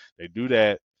whatever. They do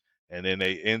that, and then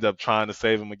they end up trying to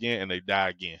save him again, and they die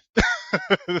again.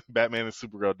 Batman and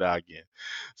Supergirl die again.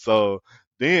 So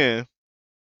then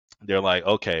they're like,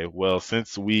 okay, well,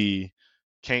 since we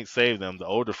can't save them, the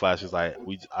older Flash is like,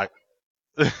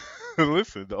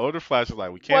 listen, the older Flash is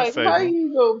like, we can't save them. How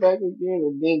you go back again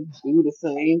and then do the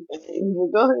same thing? Well,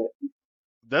 go ahead.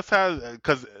 That's how,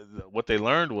 because what they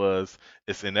learned was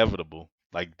it's inevitable.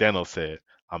 Like Dano said,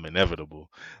 I'm inevitable.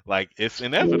 Like, it's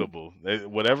inevitable.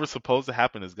 Whatever's supposed to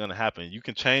happen is going to happen. You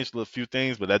can change a few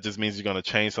things, but that just means you're going to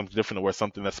change something different to where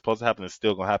something that's supposed to happen is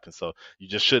still going to happen. So you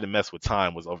just shouldn't mess with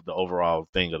time was the overall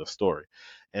thing of the story.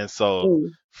 And so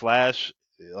Flash,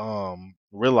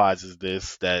 realizes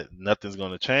that nothing's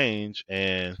going to change,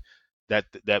 and that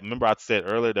remember I said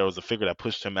earlier there was a figure that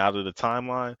pushed him out of the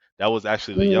timeline. That was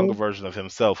actually the younger version of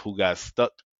himself who got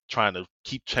stuck trying to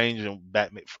keep changing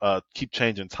keep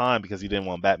changing time because he didn't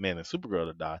want Batman and Supergirl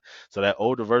to die. So that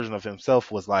older version of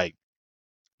himself was like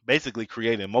basically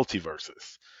creating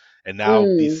multiverses. And now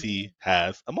DC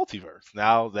has a multiverse.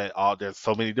 Now that there's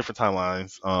so many different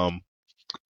timelines.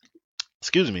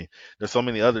 Excuse me. There's so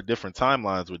many other different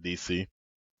timelines with DC.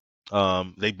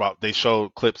 They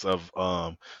showed clips of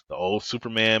the old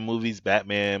Superman movies,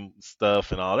 Batman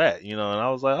stuff, and all that, and I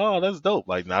was like, oh, that's dope.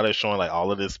 Like now they're showing like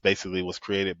all of this basically was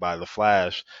created by the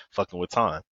Flash fucking with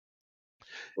time.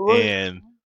 And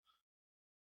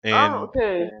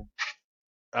okay.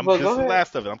 This is the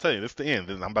last of it. I'm telling you, this is the end.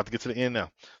 I'm about to get to the end now.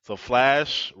 So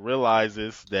Flash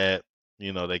realizes that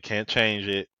they can't change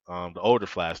it. The older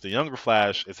Flash, the younger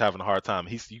Flash is having a hard time.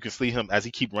 You can see him as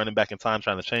he keep running back in time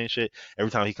trying to change shit.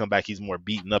 Every time he come back, he's more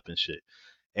beaten up and shit.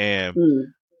 And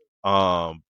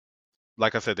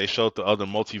like I said, they showed the other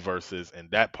multiverses, and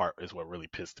that part is what really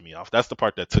pissed me off. That's the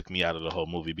part that took me out of the whole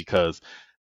movie because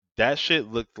that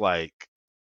shit looked like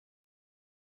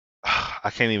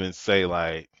I can't even say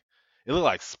like. It looked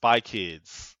like Spy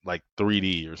Kids, like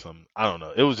 3D or something. I don't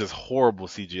know. It was just horrible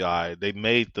CGI. They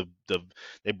made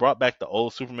they brought back the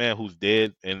old Superman who's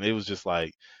dead, and it was just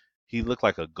like he looked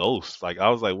like a ghost. Like I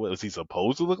was like, what was he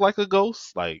supposed to look like a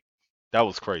ghost? Like that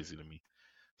was crazy to me.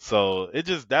 So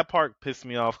that part pissed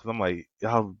me off because I'm like,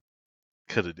 y'all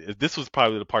could have. This was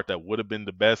probably the part that would have been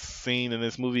the best scene in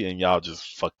this movie, and y'all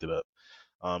just fucked it up.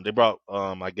 They brought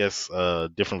I guess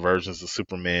different versions of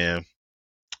Superman.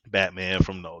 Batman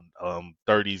from the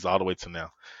 30s all the way to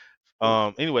now.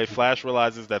 Anyway, Flash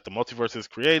realizes that the multiverse is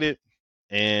created,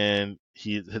 and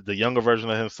the younger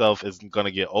version of himself is gonna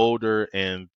get older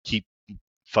and keep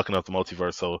fucking up the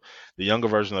multiverse. So the younger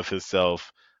version of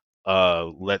himself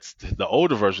lets the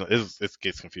older version it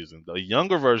gets confusing. The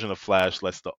younger version of Flash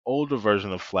lets the older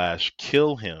version of Flash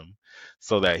kill him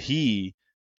so that he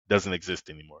doesn't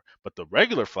exist anymore. But the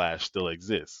regular Flash still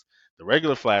exists. The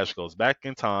regular Flash goes back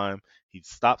in time. He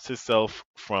stops himself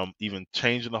from even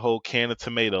changing the whole can of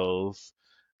tomatoes.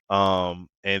 And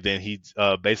then he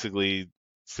basically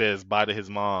says bye to his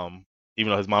mom,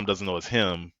 even though his mom doesn't know it's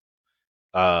him.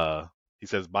 He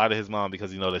says bye to his mom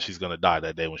because he knows that she's going to die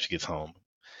that day when she gets home.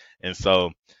 And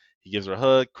so he gives her a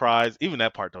hug, cries. Even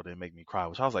that part, though, didn't make me cry,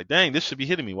 which I was like, dang, this should be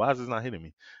hitting me. Why is this not hitting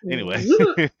me? Anyway.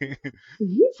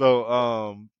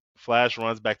 So Flash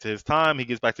runs back to his time. He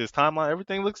gets back to his timeline.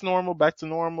 Everything looks normal, back to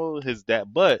normal.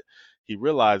 But he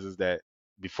realizes that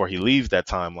before he leaves that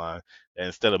timeline, that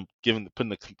instead of putting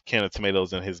the can of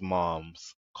tomatoes in his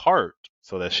mom's cart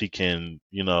so that she can,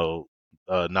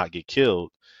 not get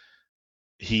killed,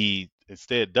 he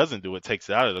instead doesn't do it, takes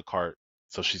it out of the cart.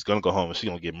 So she's going to go home and she's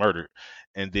going to get murdered.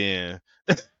 And then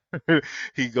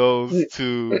he goes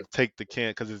to take the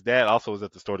can because his dad also was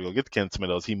at the store to go get the can of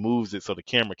tomatoes. He moves it so the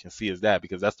camera can see his dad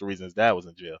because that's the reason his dad was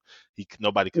in jail.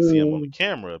 Nobody could see him on the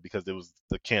camera because there was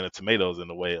the can of tomatoes in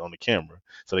the way on the camera,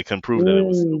 so they couldn't prove that it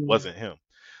wasn't him.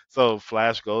 So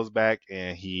Flash goes back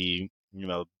and he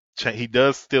he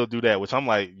does still do that, which I'm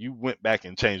like, you went back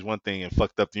and changed one thing and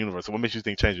fucked up the universe. So what makes you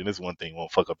think changing this one thing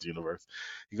won't fuck up the universe?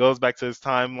 He goes back to his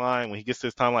timeline. When he gets to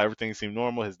his timeline, everything seems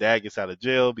normal. His dad gets out of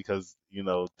jail because,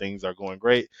 things are going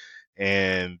great.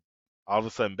 And all of a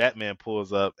sudden, Batman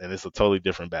pulls up, and it's a totally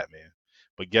different Batman.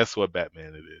 But guess what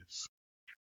Batman it is?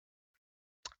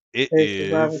 It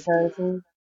is...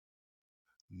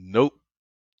 Nope.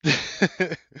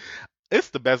 It's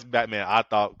the best Batman, I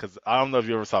thought, because I don't know if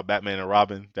you ever saw Batman and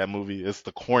Robin, that movie. It's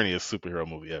the corniest superhero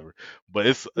movie ever. But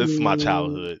it's my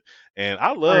childhood. And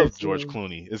I love George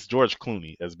Clooney. It's George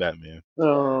Clooney as Batman.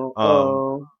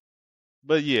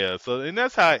 But yeah, and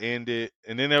that's how it ended.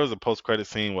 And then there was a post-credit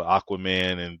scene with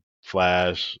Aquaman and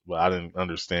Flash, but I didn't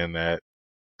understand that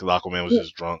because Aquaman was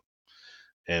just drunk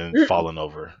and falling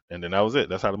over. And then that was it.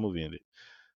 That's how the movie ended.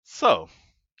 So,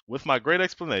 with my great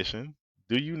explanation,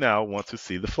 do you now want to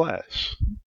see The Flash?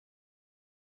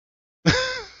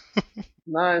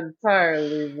 Not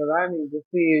entirely, but I need to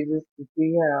see it just to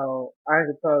see how I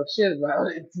can talk shit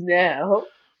about it now.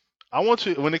 I want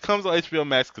you, when it comes on HBO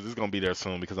Max, because it's going to be there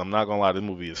soon, because I'm not going to lie, this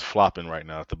movie is flopping right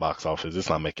now at the box office. It's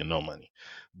not making no money.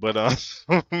 But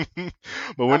but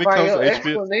when it comes to HBO...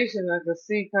 explanation, I can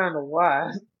see kind of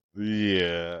why.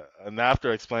 Yeah. And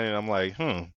after explaining, I'm like,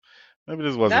 maybe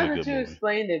this wasn't a good movie. Now that you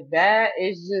explained it bad,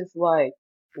 it's just like,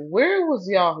 where was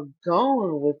y'all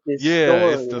going with this story? Yeah,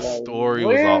 it's the story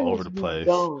was all over the place.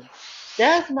 Going?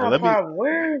 That's my problem.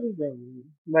 Where is it going?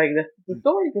 Like, the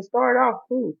story can start off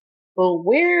cool. But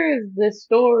where is the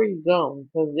story going?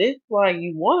 Because it's like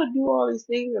you want to do all these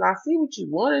things, and I see what you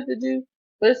wanted to do,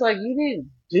 but it's like you didn't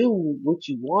do what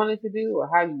you wanted to do or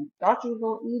how you thought you was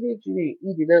gonna eat it. You didn't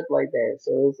eat it up like that.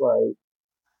 So it's like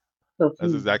That's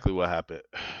confusing. exactly what happened.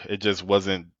 It just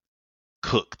wasn't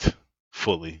cooked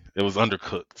fully. It was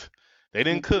undercooked. They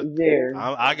didn't cook. There,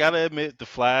 I gotta admit, the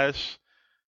Flash,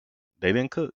 they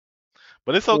didn't cook.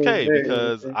 But it's it was okay very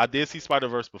because I did see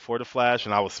Spider-Verse before the Flash,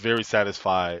 and I was very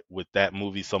satisfied with that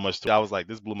movie so much. I was like,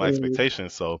 this blew my interesting.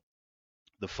 expectations. So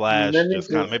the Let Flash me just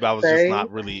kind of, just maybe I was just say,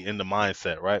 not really in the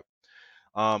mindset, right?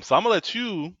 So I'm gonna let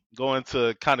you go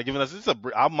into kind of giving us this is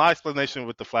my explanation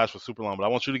with the Flash was super long, but I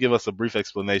want you to give us a brief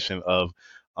explanation of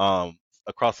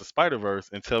Across the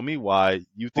Spider-Verse and tell me why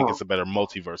you think it's a better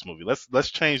multiverse movie. Let's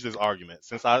change this argument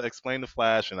since I explained the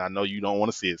Flash and I know you don't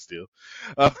want to see it still,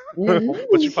 but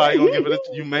you probably gonna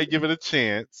you may give it a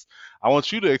chance. I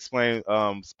want you to explain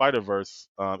Spider-Verse,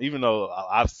 even though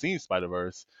I've seen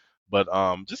Spider-Verse, but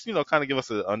just kind of give us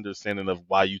an understanding of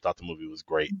why you thought the movie was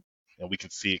great. And we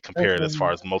can see it compared as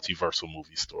far as multiversal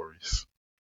movie stories.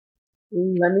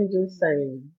 Let me just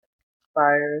say,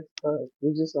 fires, but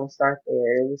we're just gonna start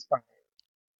there. It was fire.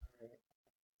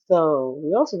 So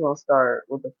we also gonna start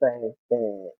with the fact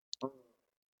that,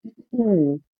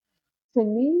 hmm, to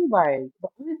me, like the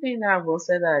only thing that I will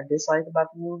say that I disliked about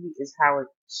the movie is how it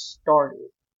started.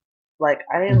 Like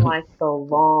I didn't like the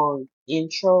long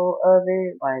intro of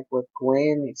it, like with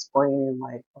Gwen explaining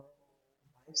like her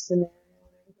life scenario.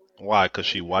 Why? Cause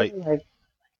she white? Like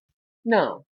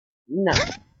no, no,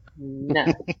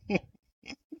 no.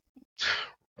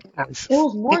 It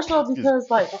was more so because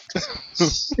like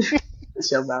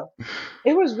shut up.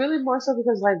 It was really more so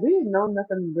because like we didn't know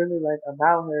nothing really like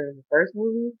about her in the first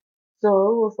movie. So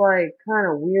it was like kind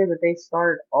of weird that they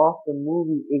started off the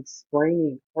movie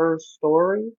explaining her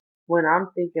story when I'm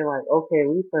thinking like, okay,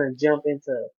 we gonna jump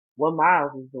into what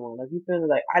Miles is doing. Like you feel me?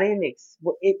 Like I didn't it's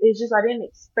just I didn't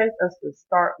expect us to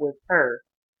start with her.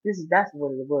 That's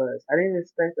what it was. I didn't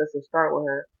expect us to start with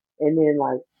her and then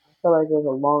like felt like it was a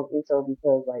long intro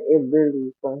because like it literally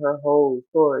explained her whole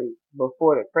story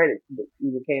before the credits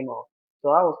even came on. So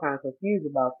I was kind of confused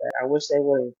about that. I wish they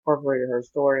would have incorporated her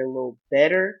story a little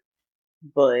better,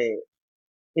 but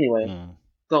anyway,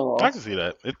 go I off. can see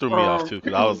that. It threw me off too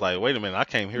because I was like, wait a minute, I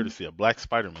came here to see a black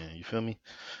Spider-Man. You feel me?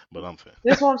 But I'm saying.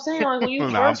 That's what I'm saying. Like when you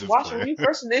No, I'm first just watch it, when playing. you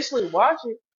first initially watch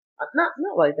it, not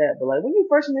like that, but like when you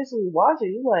first initially watch it,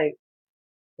 you're like,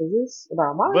 is this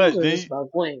about Miles But or is then this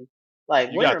about Gwen? Like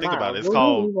you Gwen gotta or think about Miles? it. It's When we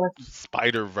called really watch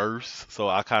Spider-Verse, so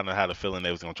I kind of had a feeling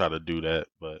they was gonna try to do that.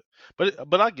 But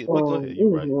I get. But go ahead. we You're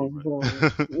knew right. who it You're was.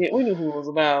 right. Yeah, we knew who it was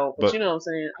about, but but you know what I'm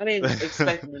saying? I didn't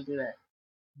expect them to do that.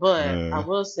 But I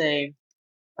will say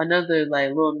another like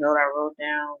little note I wrote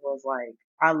down was like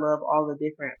I love all the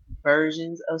different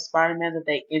versions of Spider-Man that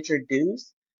they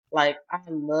introduced. Like I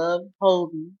love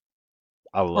Hobie,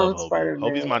 I love Punk Hobie.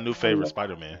 Hobie's Spider-Man. my new favorite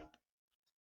Spider-Man.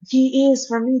 He is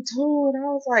for me too, and I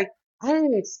was like, I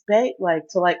didn't expect like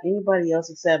to like anybody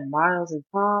else except Miles and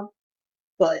Tom,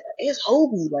 but it's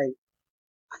Hobie. Like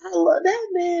I love that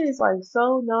man. It's like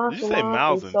so Did you say nonchalant.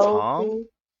 Miles It's and so Tom? cool.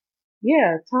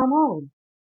 Yeah, Tom Holland.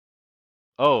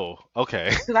 Oh, okay.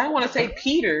 Because I didn't want to say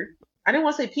Peter. I didn't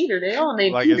want to say Peter. They all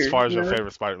named Like as Peter, far as you your know?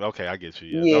 favorite Spider, okay, I get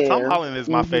you. Yeah, no, Tom Yeah. Holland is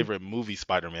my Mhm. favorite movie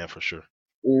Spider-Man for sure.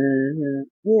 Mhm.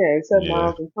 Yeah, except Yeah,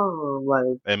 Miles and Tom.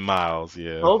 Like and Miles.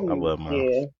 Yeah, I Hobie. love Miles.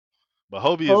 Yeah. But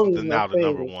Hobie is Hobie's my now the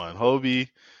number favorite. one.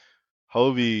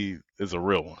 Hobie is a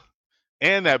real one,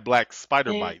 and that black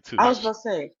spider And bite too. I was about to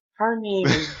say her name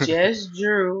is Jess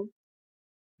Drew.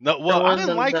 No, The well, I one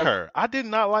didn't like the her. I did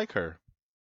not like her.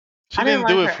 She I didn't didn't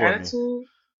like do her it for me. attitude,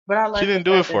 but I She like the didn't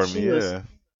do it fact that for me. Yeah.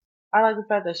 I like the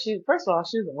fact that first of all,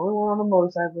 she was the only one on the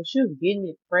motorcycle. She was getting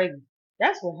it pregnant.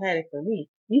 That's what had it for me.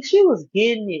 She was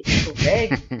getting it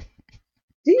pregnant.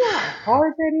 Do you know how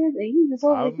hard that is? And you just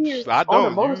over here I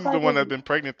on a know you the one motorcycle. that's been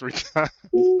pregnant 3 times.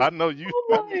 I'm I know you.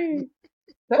 like,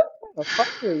 that's kind of fire.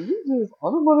 You just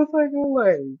on a motorcycle,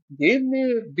 like, getting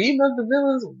it, beating up the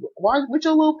villains. Why, with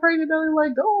your little pregnant belly,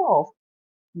 like, go off.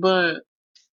 But,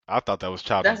 I thought that was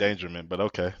child that's, endangerment, but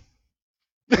okay.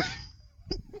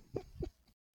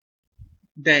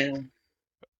 damn.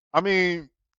 I mean,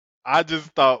 I just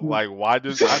thought like, why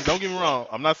does? Don't get me wrong.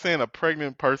 I'm not saying a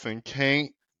pregnant person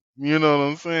can't. You know what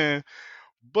I'm saying?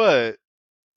 But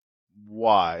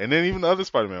why? And then even the other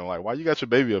Spider-Man, like, why you got your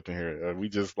baby up in here? Are we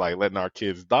just like letting our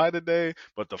kids die today?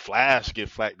 But the Flash get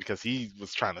flack because he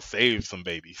was trying to save some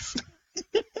babies.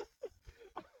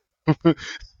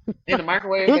 In the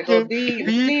microwave, that go Cooking, ding,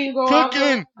 the he steam go off of.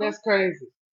 cooking. That's crazy.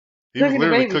 He was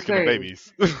literally cooking the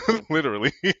babies.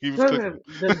 Literally, he was cooking.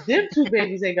 Them two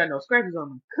babies ain't got no scratches on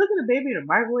them. Cooking a baby in a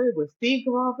microwave with steam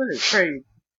come off it is crazy.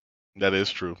 That is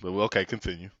true. But okay,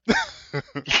 continue.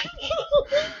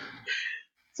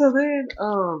 So then,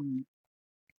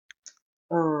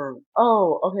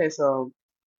 okay, so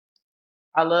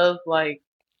I love like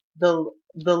the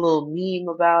little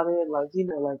meme about it, like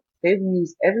like they've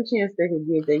used every chance they can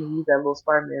get. They use that little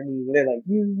Spider-Man meme. They're like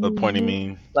the pointy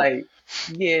meme. Like,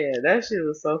 yeah, that shit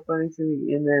was so funny to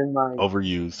me. And then like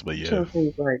overused, but yeah. I'm trying to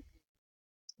think like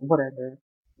whatever.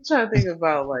 I'm trying to think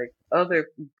about like other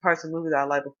parts of the movie that I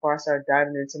like before I start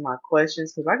diving into my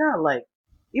questions, because I got like,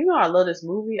 even though I love this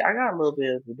movie, I got a little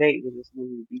bit of debate with this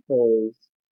movie because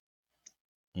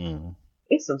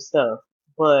it's some stuff.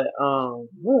 But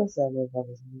what else I love about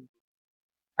this movie?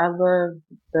 I love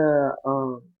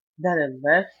the that it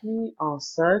left me on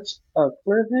such a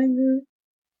cliffhanger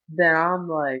that I'm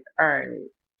like, all right,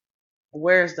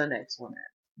 where's the next one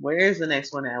at? Where's the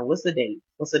next one at? What's the date?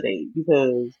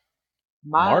 Because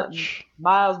March.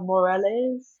 Miles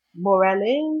Morales,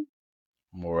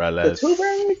 the two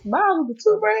braids, Miles with the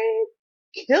two braids,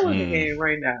 killing the game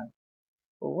right now.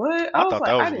 What? I thought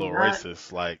that was a little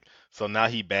racist. Like, so now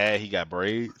he bad, he got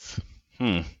braids.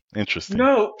 Interesting.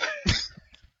 No.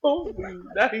 Oh,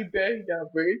 now he bad, he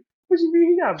got braids. What you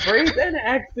mean? He got braids and an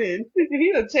accent.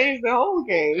 He done changed the whole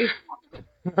game.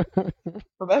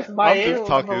 So that's I'm just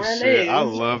talking shit. I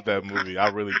love that movie. I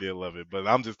really did love it, but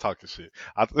I'm just talking shit.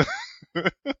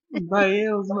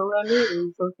 Miles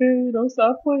Morales, okay? Don't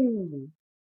stop playing with me.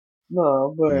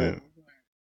 No, but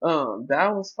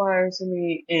that was fire to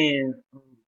me, and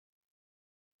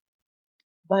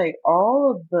like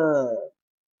all of the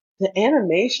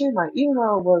animation, like even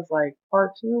though it was like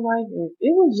cartoon like,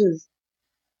 it was just,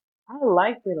 I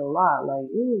liked it a lot. Like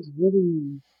it was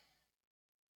really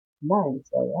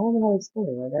nice. Like I don't know how to explain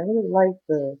it. Like I really liked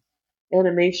the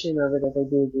animation of it that they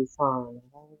did this time.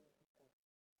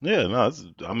 Yeah, no,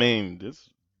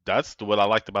 that's what I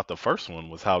liked about the first one,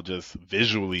 was how just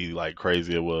visually like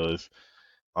crazy it was.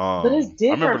 But it's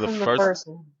different from the first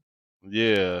one.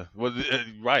 Yeah, well,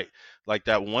 right. Like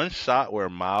that one shot where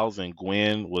Miles and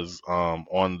Gwen was where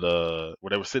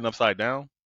they were sitting upside down.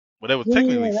 Well, they were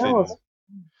technically sitting.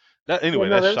 That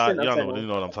shot, you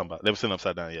know what I'm talking about. They were sitting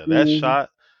upside down. Yeah, that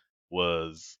shot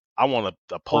was. I want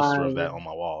a poster of that on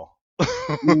my wall.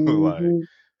 Like,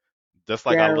 just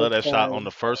like I love that shot on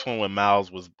the first one when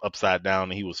Miles was upside down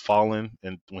and he was falling,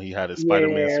 and when he had his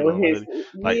Spider-Man suit on.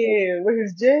 With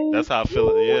his J. That's how I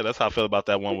feel. Yeah, that's how I feel about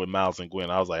that one with Miles and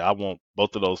Gwen. I was like, I want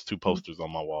both of those two posters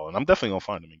on my wall, and I'm definitely gonna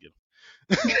find them and get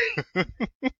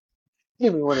them.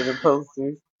 Give me one of the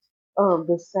posters.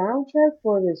 The soundtrack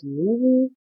for this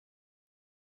movie.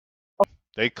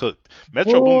 They cooked.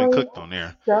 Metro Boomin cooked on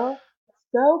there.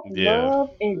 Self-love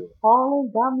and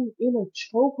Falling got me in a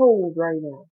chokehold right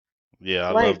now.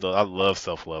 Yeah, I love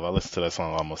Self-Love. I listen to that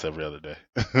song almost every other day.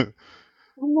 I'm like,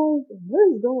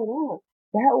 what is going on?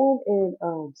 That one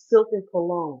and Silk and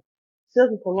Cologne. Silk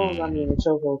and Cologne got me in a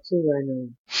chokehold too right now.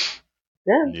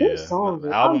 Those songs.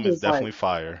 The album is definitely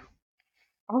fire.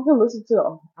 I'm gonna listen to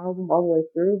the album all the way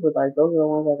through, but like those are the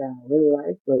ones that I really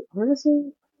like. But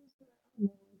honestly,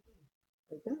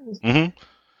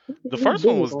 the first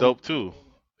one was dope too.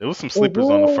 There was some sleepers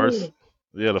on the first.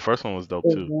 Yeah, the first one was dope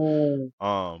too.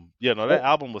 That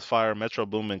album was fire. Metro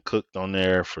Boomin cooked on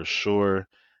there for sure,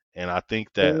 and I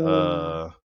think that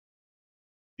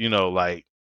like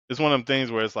it's one of them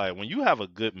things where it's like when you have a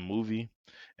good movie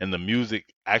and the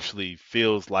music actually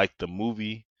feels like the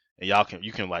movie, and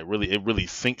you can like it really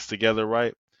syncs together,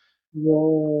 right? Yeah.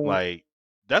 Like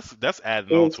that's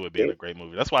adding on to it being a great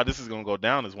movie. That's why this is gonna go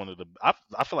down as one of the. I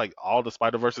feel like all the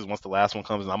Spider-Verses, once the last one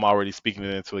comes, and I'm already speaking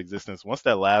it into existence. Once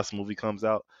that last movie comes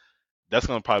out, that's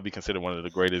gonna probably be considered one of the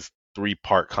greatest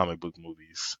 3-part comic book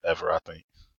movies ever. I think.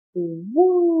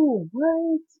 Woo!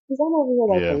 What? Because I'm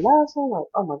over here the last one, like,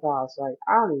 oh my gosh, like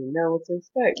I don't even know what to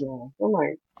expect now. I'm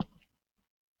like,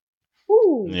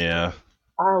 woo. Yeah.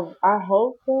 I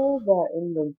hope though that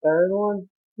in the third one,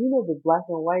 the black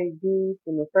and white dude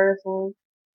in the first one,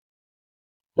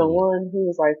 the one who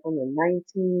was like from the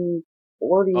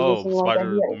 1940s or something like that.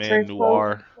 Spider-Man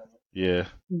Noir. Yeah.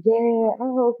 Yeah, I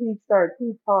hope he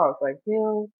talks like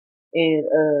him and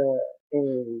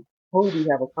Hobie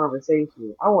have a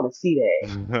conversation. I want to see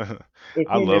that.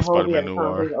 I love Spider-Man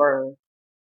Noir. Or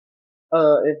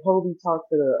if Hobie talked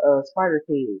to the Spider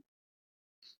Pig.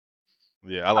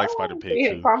 Yeah, I like Spider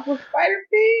Pig too. Spider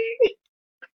Pig.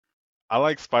 I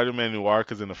like Spider-Man Noir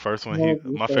because in the first one,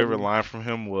 my favorite line from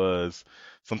him was,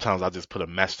 "Sometimes I just put a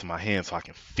match to my hand so I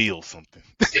can feel something."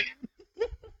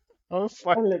 I was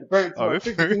like, I let Bert oh, talk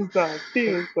 52 times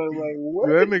too. So I'm like,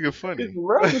 what? that nigga It's funny.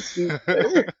 wrong with you,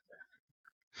 sir?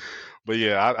 But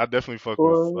yeah, I definitely fuck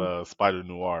with Boy, Spider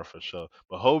Noir for sure.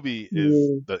 But Hobie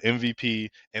is yeah, the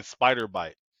MVP, and Spider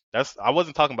Bite. I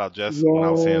wasn't talking about Jess when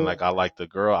I was saying yeah. like I like the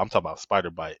girl. I'm talking about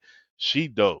Spider Bite. She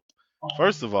dope.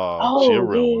 First of all, she a Oh,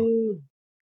 real one. yeah.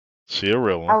 She a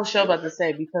real I one. was sure about to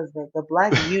say because the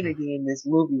black unity in this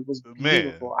movie was Man,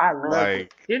 beautiful. I loved it.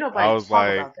 like Didn't I nobody was talk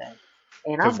like, about that,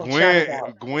 and I'm cause gonna shout it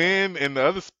out. Gwen and the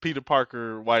other Peter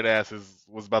Parker white asses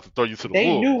was about to throw you to the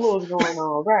They knew wolves. what was going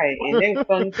on, right? And they was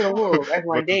throwing you to the wolves, acting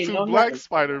like But the they didn't two know black nothing.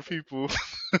 spider people.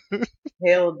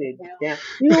 Held it down.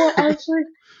 You know what? Actually,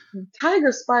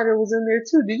 Tiger Spider was in there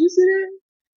too. Did you see that?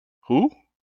 Who?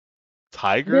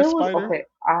 Tiger There was Spider?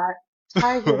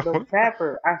 Tiger the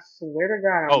Rapper. I swear to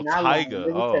God, Oh, I'm not lying. Tiger.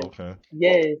 Let me Oh, tell you. okay.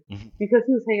 Yes, because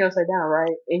he was hanging upside down,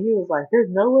 right? And he was like, "There's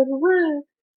nowhere to run."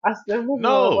 I still remember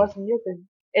when I was No, watching Yippin.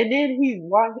 And then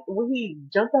when he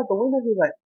jumped out the window, he was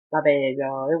like, "My bad,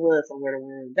 y'all. It was somewhere to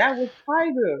run." That was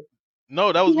Tiger.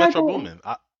 no, that was He had Metro that. Boomin.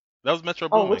 That was Metro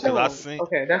Oh, Boomin which because one?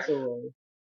 Okay, that's what it was.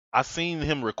 I seen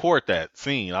him record that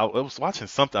scene. I was watching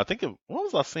something. What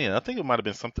was I seeing? I think it might have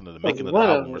been something of the It was making of the one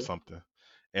of album or them. something.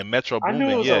 And Metro I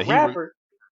knew it Boomin, was a yeah, rapper.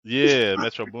 yeah,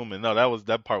 Metro Boomin. No,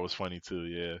 that part was funny too.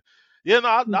 Yeah, yeah.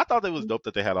 No, I thought it was dope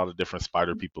that they had all the different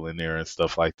Spider people in there and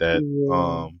stuff like that.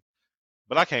 Yeah,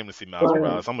 But I came to see Miles but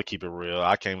Morales. I'm gonna keep it real.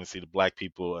 I came to see the black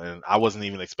people, and I wasn't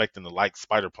even expecting to like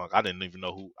Spider Punk. I didn't even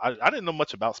know who. I didn't know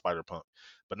much about Spider Punk,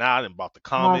 but now I didn't bought the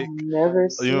I've comic. never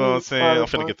You know what I'm seen saying? I'm Spider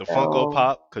finna Punk get the at Funko all.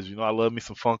 Pop because you know I love me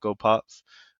some Funko Pops.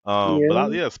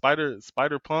 Yeah. Yeah,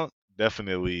 Spider Punk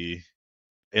definitely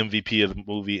MVP of the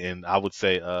movie, and I would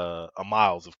say a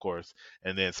Miles of course,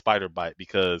 and then Spider Bite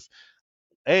because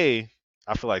I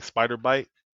feel like Spider Bite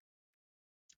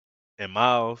and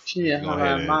Miles She need to didn't go have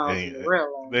ahead her miles in the and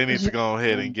real they need life. to go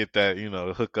ahead and get that,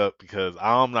 hook up because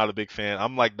I'm not a big fan.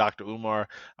 I'm like Dr. Umar.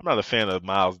 I'm not a fan of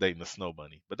Miles dating a snow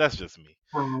bunny, but that's just me.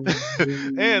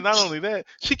 And not only that,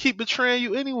 she keep betraying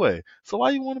you anyway. So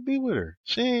why you want to be with her?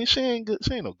 She ain't good.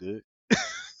 She ain't no good.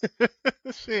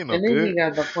 She ain't no And then good. he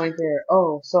got the point there.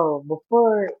 Oh, so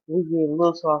before we get a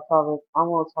little off topic, I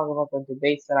want to talk about the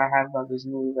debates that I have about this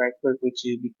movie right quick with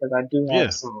you because I do have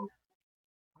Yeah, some.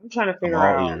 I'm trying to I'm figure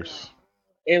all out ears.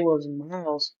 it was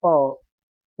Miles' fault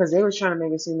because they were trying to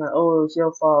make it seem like, oh, it was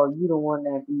your fault. You the one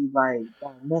that be like,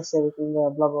 that mess everything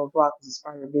up, blah, blah, blah, because the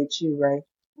spider bit you, right?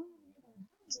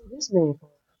 So this man,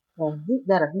 he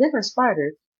got a different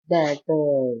spider that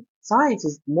the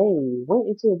scientists made went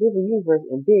into a different universe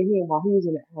and bit him while he was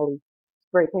in the alley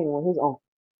spray painting with his own.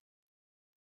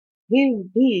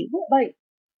 Like,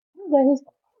 I was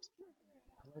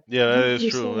Yeah, I that don't is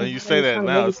true. understand And you how they say was that trying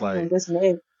to make now, it it's seem like like this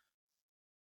man.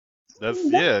 That,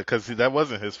 because that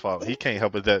wasn't his fault. He can't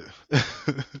help it that.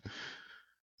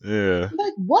 Yeah.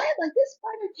 like, what? Like, this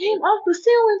spider came off the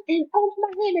ceiling and off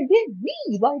my hand and bit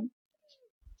me. Like,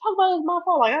 talk about it's my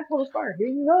fault. Like, I told the spider, here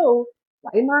you go.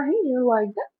 Like, in my hand.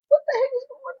 Like, what the heck is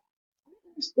going on? I didn't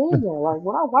understand that. Like,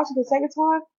 when I watched it the second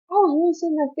time, I was really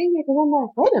sitting there thinking, because I'm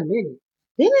like, wait a minute.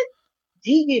 Didn't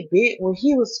he get bit when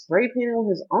he was spray painting on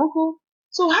his uncle?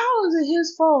 So how is it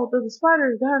his fault that the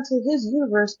spider got into his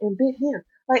universe and bit him?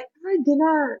 Like, I did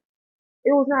not,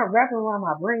 it was not wrapping around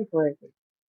my brain correctly.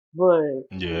 But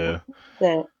Yeah.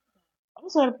 that I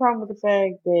also had a problem with the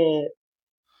fact that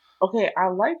okay, I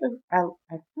kind of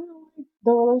like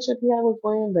the relationship he had with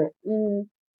Gwen, but you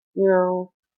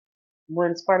know,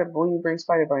 when you bring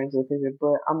Spider Man into the picture,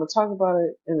 but I'm gonna talk about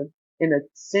it in a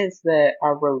sense that I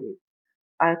wrote it.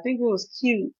 I think it was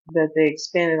cute that they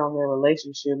expanded on their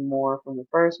relationship more from the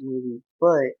first movie,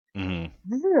 but Hmm.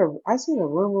 I seen a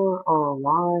rumor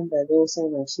online that they were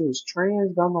saying that she was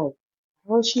trans, but I'm like,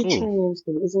 how is she Ooh. trans?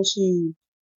 'Cause isn't she?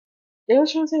 They were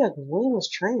trying to say that Gwen was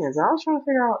trans. I was trying to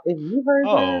figure out if you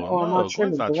heard that Oh or am I no,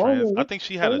 Gwen's tripping? not Because I trans. was I like, think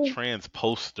she had a what? trans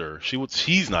poster.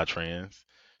 She's not trans.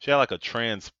 She had like a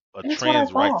That's what I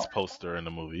trans rights thought. poster in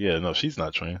the movie. Yeah, no, she's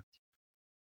not trans.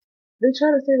 They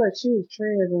tried to say like she was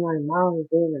trans and like Miles was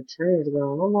dating a trans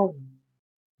girl. And I'm like,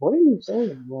 what are you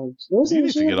saying? Like, you're You saying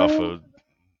need she to a get off girl? of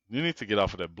you need to get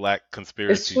off of that black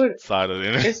It's conspiracy Twitter. side of the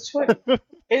It's Twitter. internet.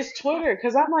 It's Twitter.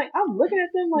 Because I'm like, I'm looking at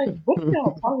them like, what are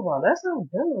y'all talking about? That's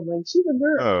not dumb. Like, she's a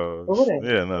girl. Oh, But whatever.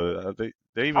 yeah, no,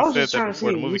 they I even was said just that trying to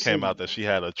before see the if you movie came seen out it. that she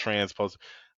had a trans poster.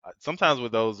 Sometimes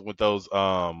with those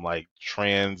like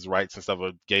trans rights and stuff,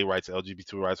 or gay rights,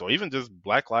 LGBT rights, or even just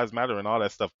Black Lives Matter and all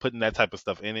that stuff, putting that type of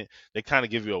stuff in it, they kind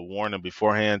of give you a warning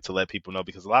beforehand to let people know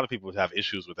because a lot of people have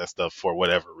issues with that stuff for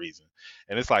whatever reason.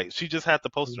 And it's like she just had the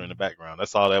poster in the background.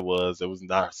 That's all that was. It was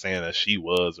not saying that she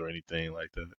was or anything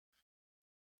like that.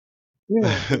 You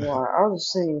know, why I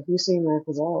was saying you seen that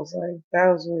because I was like,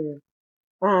 that was weird.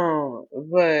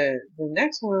 But the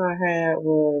next one I had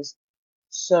was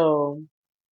so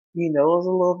it was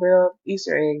a little bit of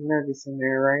Easter egg nuggets in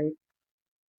there, right?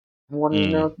 I wanted to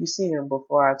know Mm. if you seen them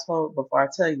before I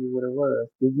tell you what it was.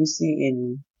 Did you see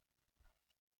any?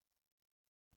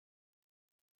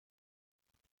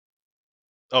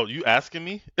 Oh, you asking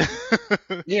me?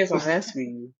 Yes, I'm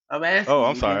asking you. I'm Oh, asking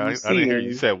I'm you. Did you sorry. I see didn't hear you.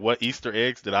 You any? said what Easter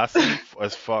eggs did I see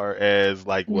as far as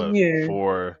like what Yeah,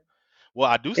 for? Well,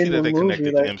 I do see in that the they movie,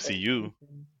 connected to like. MCU.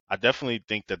 I definitely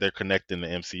think that they're connecting the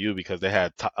MCU because they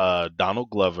had Donald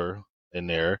Glover in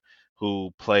there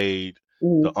who played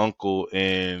the Mm-hmm. uncle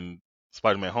in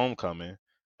Spider-Man: Homecoming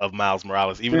of Miles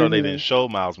Morales. Even though they didn't Mm-hmm. show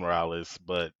Miles Morales,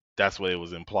 but that's what it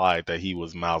was implied that he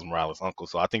was Miles Morales' uncle.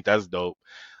 So I think that's dope.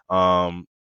 Um,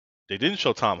 they didn't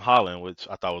show Tom Holland, which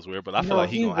I thought was weird, but I feel No, like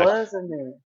he he gonna act. was in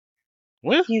there.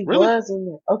 What? He Really? was in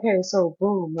there. Okay, so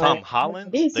boom, Tom right? I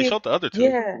Holland? didn't They see it. showed the other two.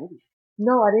 Yeah,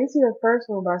 no, I didn't see the first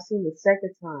one, but I seen the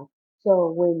second time.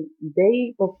 So when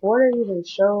before they even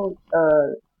showed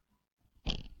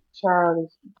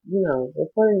Charles,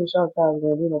 before they even showed Charles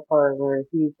Gambino part where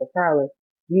he's the pilot,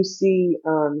 you see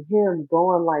him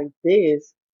going like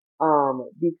this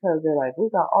because they're like, we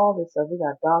got all this stuff, we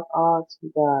got Doc Ock,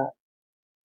 we got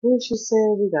what you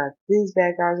said, we got these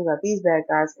bad guys, we got these bad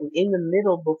guys, and in the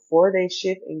middle, before they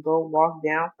shift and go walk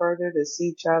down further to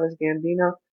see Childish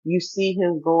Gambino, you see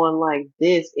him going like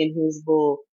this in his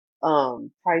little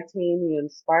titanium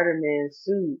Spider-Man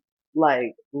suit,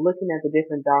 like looking at the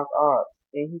different Doc Ocks,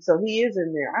 and so he is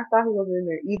in there. I thought he wasn't in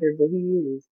there either, but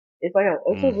he is. It's a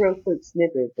Mm. real quick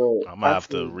snippet, but I might I have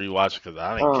to seen rewatch it because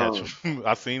I it. didn't catch it.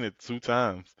 I seen it 2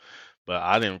 times, but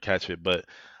I didn't catch it. But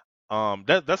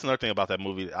that's another thing about that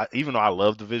movie. Even though I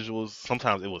love the visuals,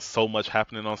 sometimes it was so much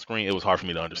happening on screen, it was hard for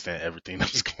me to understand everything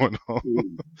that was going on.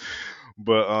 Mm,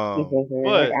 but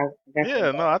like I got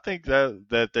yeah, no, I think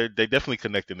that they definitely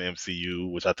connected the MCU,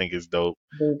 which I think is dope.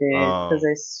 they did because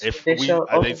If they we showed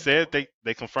they okay. said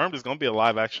they confirmed it's gonna be a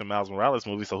live action Miles Morales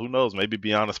movie, so who knows? Maybe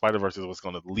Beyond the Spider Verse is what's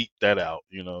gonna leak that out,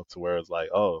 to where it's like,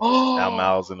 oh, now Oh,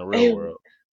 Miles in the real and world.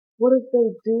 what if they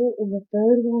do it in the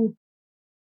third one?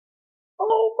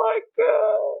 Oh my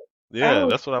god! Yeah, Oh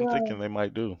that's what I'm god, thinking they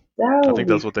might do. that I would think that's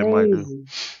be what they might do. crazy.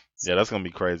 Yeah, that's gonna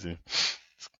be crazy.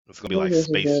 It's gonna be Maybe like this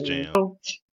is Space good. Jam.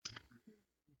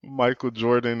 Michael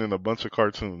Jordan and a bunch of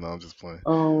cartoons. No, I'm just playing.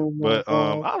 Oh my But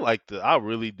god! I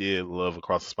really did love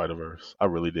Across the Spider Verse. I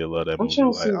really did love that I'm movie.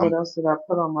 trying to Like see what else did I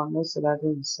put on my list that I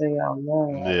didn't say out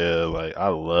loud. yeah, like I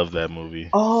love that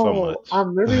movie so Oh, much.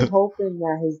 I'm really hoping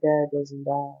that his dad doesn't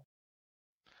die.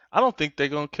 I don't think they're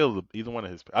gonna kill either one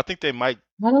of his. I think they might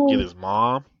I get don't his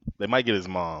mom. They might get his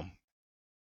mom,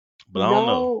 but I don't know.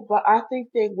 know, but I think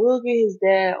they will get his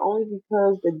dad only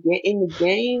because in the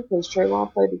game, because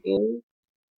Trayvon played the game.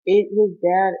 His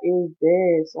dad is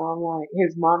dead, so I'm like,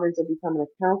 his mom ends up becoming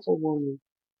a councilwoman.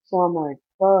 So I'm like,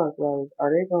 fuck, like,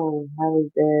 are they gonna have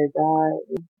his dad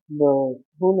die? But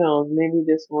who knows? Maybe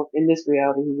this one, in this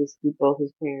reality, he just keep both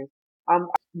his parents. I'm,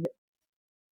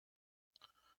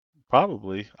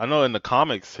 Probably. I know in the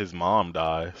comics his mom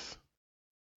dies,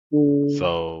 mm,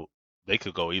 so they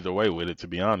could go either way with it. To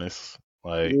be honest,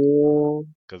 like, yeah,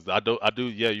 cause I do.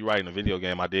 Yeah, you're right. In the video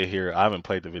game, I did hear. I haven't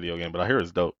played the video game, but I hear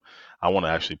it's dope. I want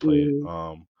to actually play it.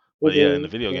 it But yeah, in the is.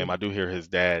 video game, Yeah. I do hear his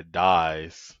dad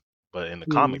dies, but in the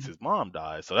comics, Mm, his mom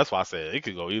dies. So that's why I said it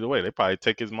could go either way. They probably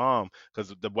take his mom,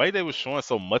 cause the way they was showing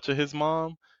so much of his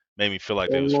mom made me feel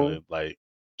like they was trying to like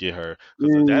get her.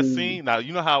 Cause of that mm, scene, now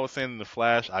you know how I was saying in the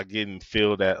Flash, I get and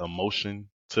feel that emotion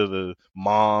to the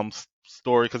mom's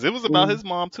story, cause it was about mm, his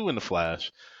mom too in the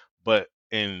Flash, but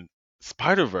in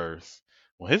Spider Verse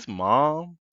when his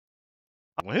mom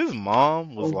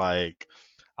was mm. like,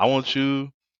 I want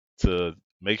you to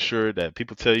make sure that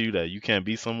people tell you that you can't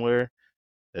be somewhere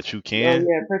that you Oh can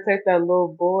yeah, protect that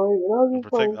little boy. And I was and just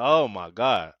protect. like, Oh my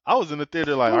god, I was in the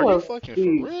theater like, are what you a fucking for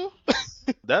speech. real?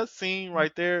 That scene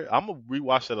right there, I'm gonna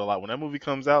rewatch that a lot when that movie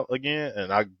comes out again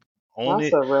and I own That's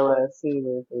it. a real ass scene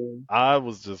right there. I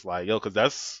was just like, yo,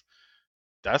 because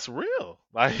that's real.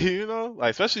 Like,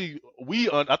 like especially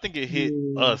I think it hit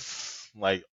Mm, us,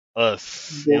 like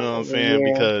us, you know what I'm definitely, saying? yeah.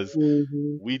 Because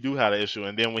Mm-hmm. we do have an issue.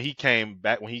 And then when he came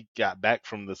back, when he got back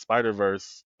from the Spider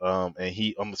Verse, and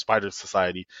he on the Spider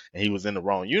Society, and he was in the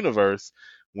wrong universe,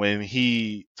 when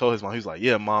he told his mom, he was like,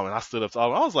 "Yeah, mom," and I stood up to all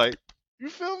of them. I was like, "You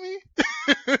feel me?"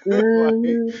 Like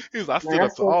Mm-hmm. he was, I Like stood I up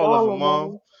to still all of them, follow mom,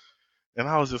 mom. and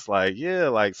I was just like, "Yeah,"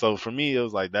 like so for me, it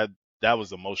was like that. that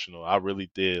was emotional. I really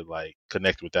did like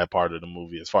connect with that part of the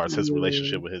movie as far as his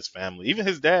relationship with his family, even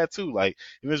his dad too. Like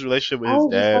even his relationship with his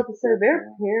dad. I was just about to say their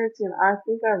parenting. I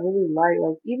think I really like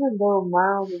even though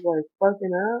Miles was like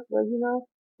fucking up, like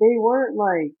they weren't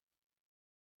like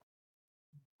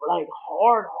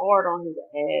hard on his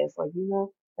ass, like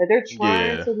they're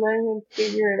trying to let him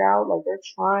figure it out, like they're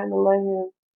trying to let him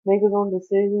make his own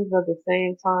decisions, but at the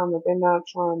same time that they're not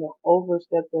trying to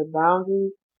overstep their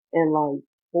boundaries and like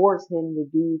force him to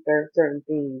do certain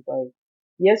things. Like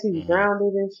yes, he's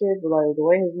grounded and shit, but like the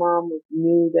way his mom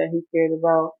knew that he cared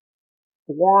about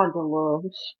Wanda love,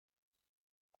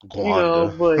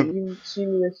 but she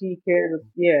knew that she cared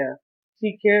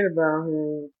about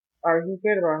him, or he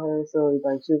cared about her, so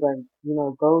like she was like,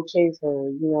 go chase her,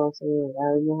 you know what I'm saying? I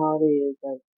don't know how it is.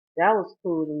 Like that was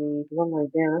cool to me because I'm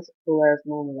like, damn, that's a cool ass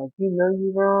moment. Like you know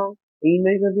you wrong, and you know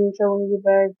you're gonna be in trouble when you get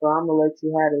back, but I'm gonna let you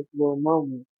have this little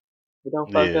moment, but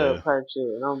don't fuck up type shit.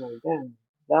 And I'm like, damn,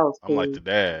 that was cool. I'm like the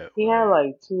dad. He had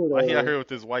like two of those. Why he out here with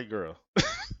this white girl?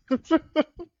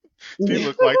 She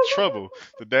looked like trouble.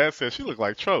 The dad said she looked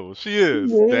like trouble. She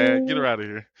is. Dad, get her out of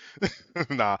here.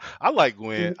 Nah, I like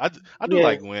Gwen. I do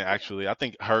like Gwen, actually. I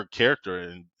think her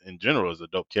character in general is a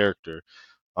dope character.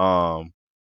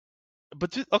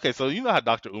 But okay, so you know how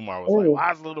Dr. Umar was like,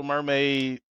 why is Little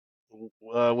Mermaid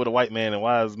with a white man and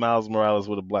why is Miles Morales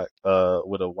with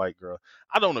a white girl?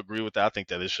 I don't agree with that. I think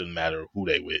that it shouldn't matter who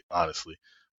they with, honestly.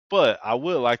 But I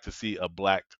would like to see a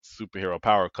black superhero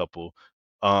power couple.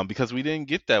 Because we didn't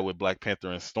get that with Black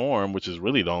Panther and Storm, which is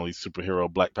really the only superhero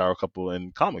black power couple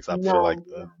in comics. I feel like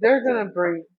they're gonna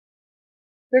bring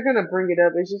it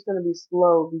up. It's just gonna be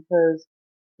slow because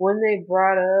when they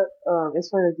brought up, it's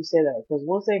funny that you say that because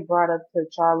once they brought up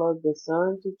T'Challa, the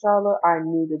son T'Challa, I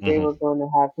knew that they were going to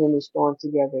have him and Storm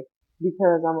together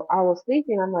because I was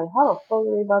thinking, I'm like, how the fuck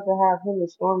are they about to have him and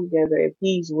Storm together if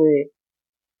he's with?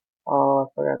 Oh, I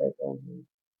forgot that name.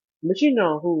 But you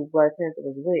know who Black Panther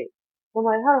was with. I'm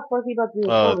like, how the fuck he about to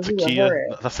be with her?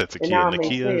 I said Nakia.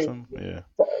 Nakia or something? Yeah.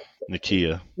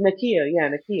 Nakia.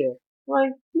 Nakia.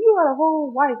 Like, you got a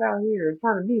whole wife out here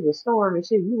trying to be with Storm and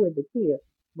shit, you with Nakia.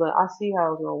 But I see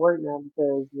how it's gonna work now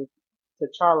because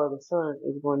T'Challa, the son,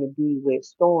 is going to be with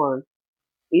Storm.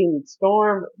 Even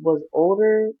Storm was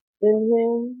older than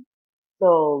him.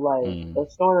 So, like, the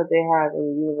Storm that they have in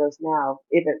the universe now,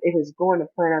 if it's going to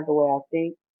plan out the way I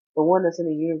think, the one that's in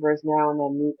the universe now in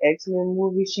that new X-Men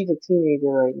movie, she's a teenager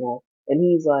right now. And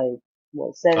he's like,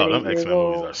 what, 7, 8 years old? X-Men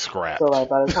movies are scrapped. So, like,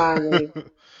 by the time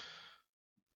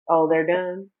they're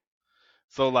done?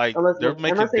 So, like, they're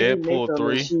making Deadpool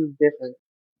 3. She's different.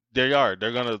 They are.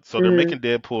 They're making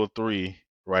Deadpool 3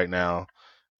 right now.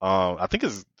 I think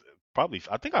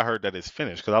I heard that it's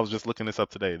finished because I was just looking this up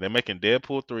today. They're making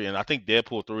Deadpool 3, and I think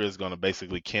Deadpool 3 is going to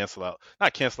basically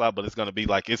not cancel out, but it's going to be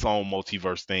like its own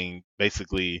multiverse thing.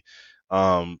 Basically,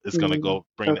 it's going to go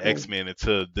bring the X-Men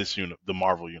into the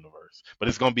Marvel universe, but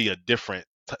it's going to be a different.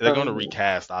 They're going to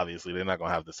recast. Obviously, they're not going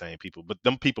to have the same people, but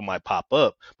them people might pop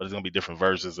up, but it's going to be different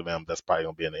versions of them. That's probably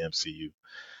going to be in the MCU.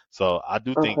 So I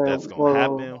do think that's going to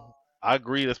happen. I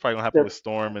agree. That's probably gonna happen with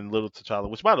Storm and Little T'Challa.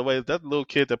 Which, by the way, that little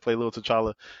kid that played Little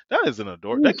T'Challa, that is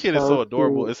adorable. That kid is so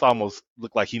adorable. It's almost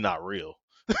look like he's not real.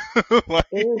 Like,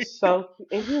 it is so cute,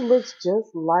 and he looks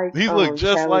just like. He looks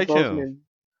just like him.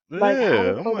 Like,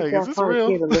 yeah, I'm like, is this real?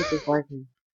 Kid that looks just like him?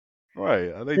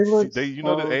 Right. They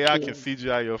the AI can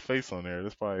CGI your face on there.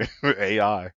 That's probably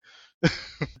AI.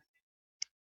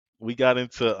 We got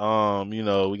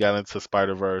into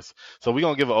Spider-Verse. So we're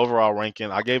gonna give an overall ranking.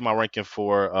 I gave my ranking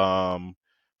for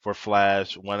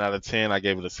Flash 1 out of 10. I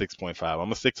gave it a 6.5. I'm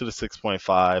gonna stick to the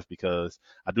 6.5 because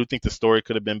I do think the story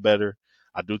could have been better.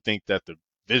 I do think that the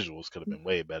visuals could have been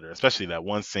way better, especially that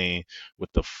one scene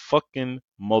with the fucking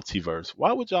multiverse.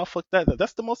 Why would y'all fuck that?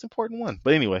 That's the most important one.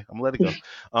 But anyway, I'm gonna let it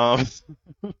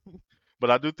go. But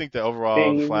I do think that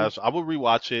overall, Flash, I would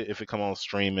rewatch it if it come on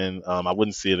streaming. I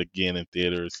wouldn't see it again in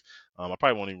theaters. I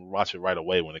probably won't even watch it right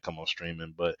away when it come on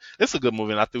streaming. But it's a good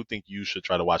movie, and I do think you should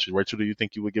try to watch it. Rachel, do you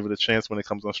think you would give it a chance when it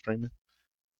comes on streaming?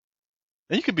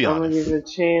 And you can be honest. I'm gonna give it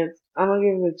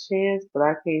a chance, but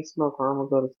I can't smoke or I'm gonna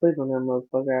go to sleep on that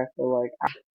motherfucker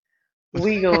after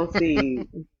we gonna see.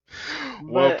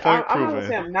 Well, I'm not gonna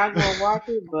say I'm not gonna watch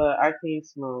it, but I can't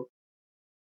smoke.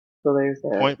 So there's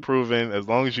that. Point proven. As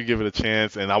long as you give it a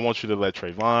chance, and I want you to let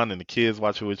Trayvon and the kids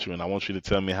watch it with you, and I want you to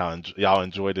tell me how y'all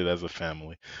enjoyed it as a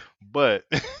family. But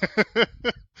the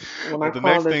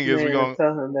next thing is we're gonna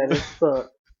tell him that it sucked.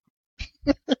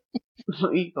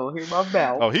 He gonna hear my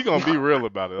mouth. Oh, he gonna be real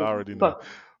about it. I already know.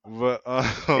 But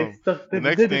the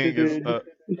next thing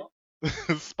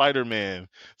is Spider-Man.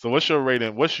 So what's your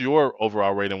rating? What's your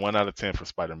overall rating? 1 out of 10 for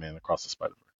Spider-Man Across the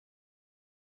Spider-Verse.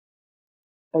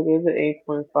 I gave it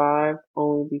 8.5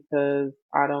 only because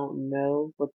I don't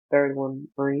know what the third one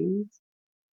brings.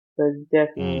 But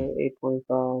definitely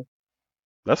 8.5.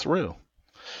 That's real.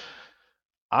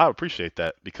 I appreciate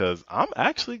that because I'm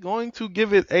actually going to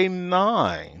give it a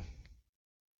 9.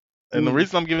 And the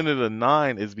reason I'm giving it a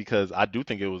 9 is because I do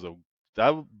think it was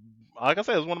like I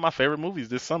said, it was one of my favorite movies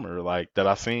this summer, like that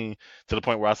I seen to the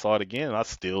point where I saw it again and I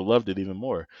still loved it even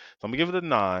more. So I'm gonna give it a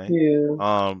 9.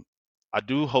 Yeah. I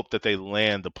do hope that they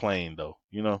land the plane though,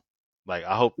 like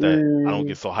I hope that I don't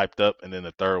get so hyped up and then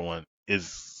the third one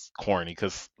is corny.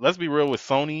 Because let's be real with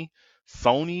Sony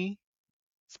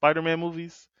Spider-Man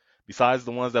movies, besides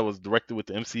the ones that was directed with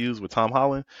the MCUs with Tom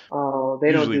Holland,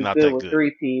 they don't usually do not good that with good.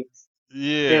 3-peats.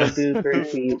 Yeah. They don't do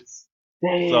 3-peats.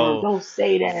 Damn, don't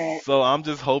say that. So I'm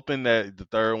just hoping that the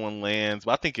third one lands,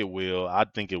 but I think it will. I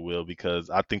think it will because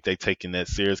I think they taking that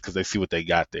serious because they see what they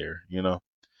got there,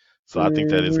 So I think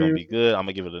that it's gonna be good. I'm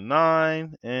gonna give it a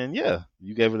 9, and yeah,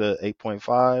 you gave it a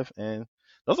 8.5, and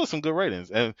those are some good ratings.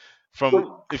 And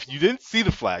if you didn't see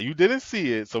the Flash, you didn't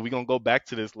see it, so we're gonna go back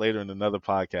to this later in another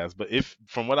podcast. But if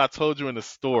from what I told you in the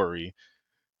story,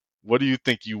 what do you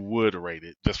think you would rate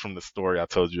it just from the story I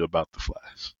told you about the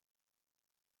Flash?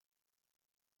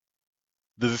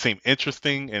 Does it seem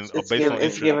interesting? And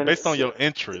based on your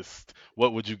interest,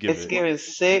 what would you give it? It's given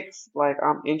 6. Like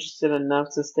I'm interested enough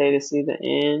to stay to see the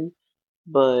end,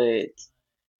 but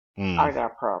I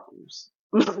got problems.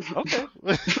 Okay.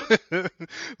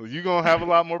 Well, you're going to have a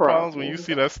lot more problems when you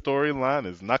see that storyline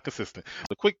is not consistent.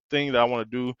 The quick thing that I want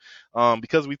to do,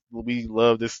 because we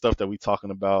love this stuff that we're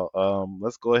talking about,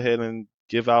 let's go ahead and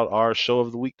give out our show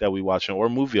of the week that we watching or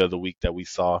movie of the week that we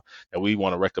saw that we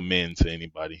want to recommend to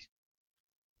anybody.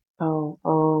 Okay.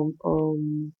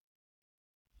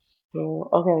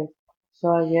 So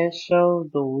I guess show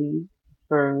of the week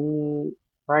for me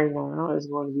right now is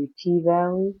going to be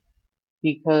P-Valley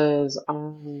because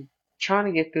I'm trying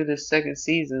to get through the second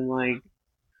season. Like,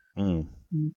 the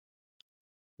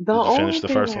Did you finish the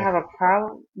first one? I have a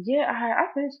problem. Yeah,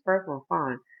 I finished the first one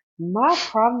fine. My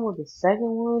problem with the second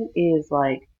one is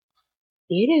like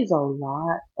it is a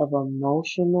lot of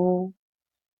emotional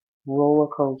roller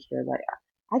coaster. Like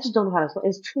I just don't know how to explain.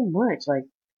 It's too much. Like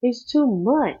it's too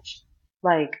much.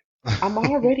 Like I'm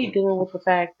already dealing with the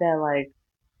fact that like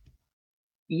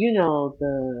the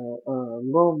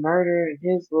little murder and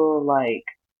his little like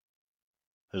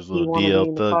his he little want to be DL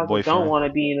in the thug closet, boyfriend. don't want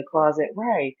to be in the closet,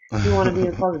 right? He want to be in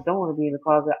the closet, don't want to be in the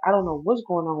closet. I don't know what's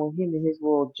going on with him and his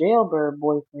little jailbird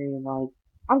boyfriend. Like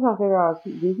I'm trying to figure out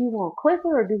did he want Clifford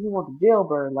or did he want the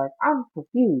jailbird? Like I'm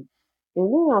confused. And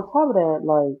then on top of that,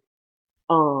 like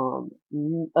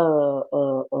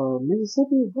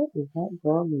Mississippi, what is that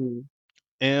girl name?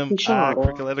 M.I.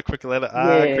 cricket letter I, cricket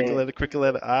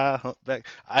letter I, humpback.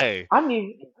 I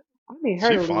need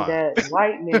her to leave that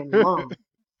white man alone.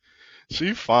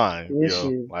 She fine,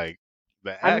 like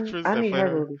the actress I need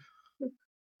her to.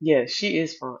 Yeah, she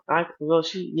is fine.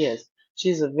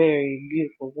 She's a very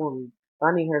beautiful woman.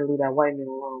 I need her to leave that white man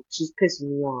alone. She's pissing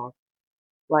me off.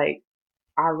 Like,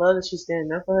 I love that she's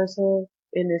standing up for herself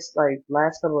in this like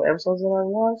last couple of episodes that I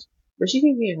watched, but she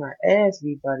keep getting her ass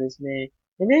beat by this man,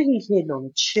 and then he's hitting on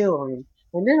the children,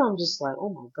 and then I'm just like, oh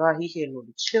my god, he's hitting on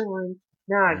the children.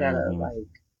 Now I gotta like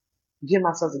get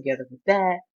myself together with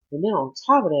that, and then on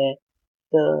top of that,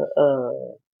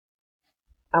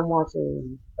 I'm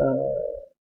watching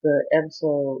the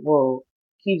episode. Well,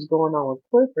 keeps going on with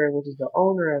Clifford, which is the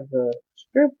owner of the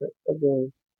stripper of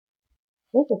the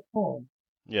what's it called?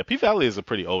 Yeah, P-Valley is a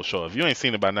pretty old show. If you ain't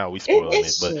seen it by now, we spoiling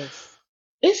it. But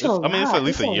it's at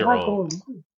least a year old.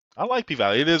 I like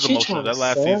P-Valley. It is emotional. That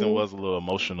last season was a little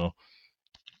emotional.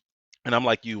 And I'm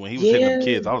like you, when he was hitting them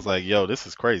kids, I was like, yo, this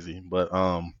is crazy. But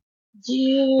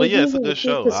it's a good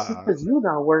show. Because you're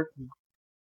not working.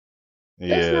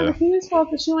 Yeah. That's not the kid's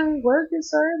fault that you ain't working,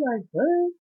 sir. Like,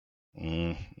 what?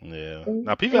 Yeah.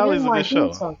 Now, P-Valley is a good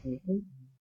show.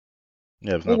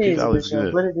 Yeah, P-Valley is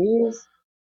good. But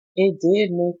it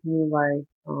did make me like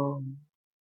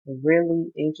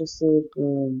really interested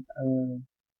in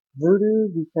voodoo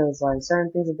because like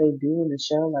certain things that they do in the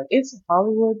show, like it's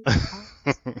Hollywood,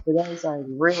 but that's like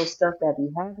real stuff that be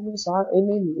happening. So it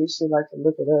made me interested like to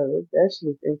look it up. That shit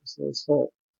is interesting as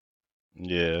fuck.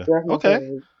 Yeah.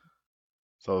 Okay.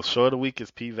 So show of the week is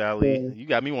P-Valley. Yeah. You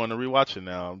got me wanting to rewatch it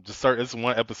now. It's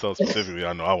one episode specifically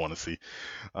I know I want to see.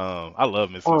 I love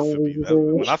Miss Mississippi.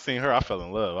 When I seen her, I fell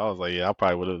in love. I was like, yeah,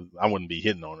 I wouldn't be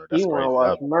hitting on her. That's crazy. You want to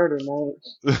watch Murder Night?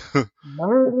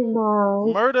 Murder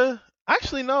Night. Murder?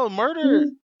 Actually, no. Murder.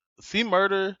 See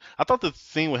Murder. I thought the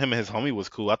scene with him and his homie was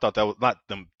cool. I thought that was not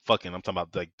them fucking. I'm talking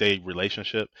about like their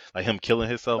relationship, like him killing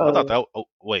himself. I thought that. Oh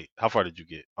wait, how far did you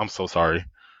get? I'm so sorry.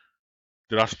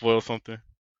 Did I spoil something?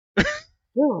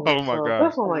 Oh my God.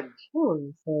 That's what I'm like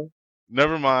killing myself.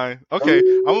 Never mind. Okay,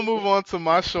 I'm gonna move on to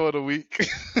my show of the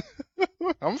week.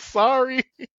 I'm sorry.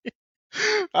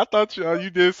 I thought you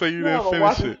did say you didn't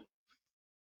finish it.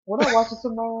 When I watch it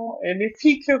tomorrow, and if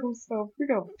he kills himself, we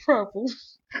got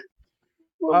problems.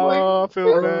 I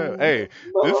feel bad. Hey,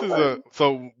 this is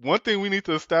so one thing we need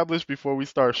to establish before we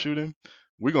start shooting.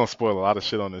 We're gonna spoil a lot of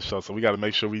shit on this show, so we got to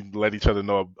make sure we let each other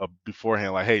know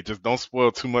beforehand. Like, hey, just don't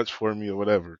spoil too much for me or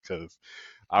whatever, because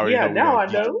I already know. Now I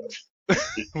know.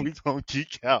 We don't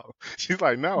geek out. She's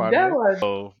like, now I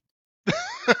know.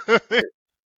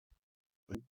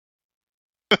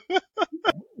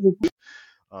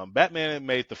 Batman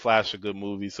made The Flash a good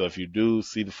movie, so if you do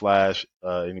see The Flash,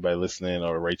 anybody listening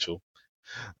or Rachel,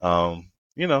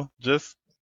 just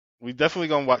we definitely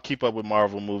gonna keep up with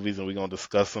Marvel movies, and we're gonna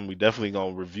discuss them. We definitely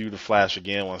gonna review The Flash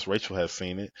again once Rachel has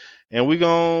seen it, and we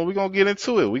gonna get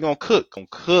into it. We gonna cook.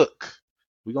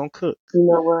 We gonna cook. You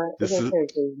know what? It's okay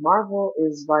because Marvel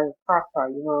is like pop.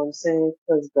 You know what I'm saying?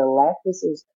 Because Galactus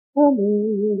is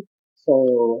coming,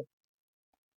 so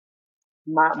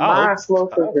my slow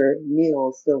cooker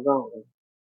meal is still going.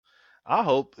 I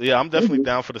hope. Yeah, I'm definitely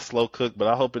down for the slow cook, but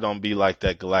I hope it don't be like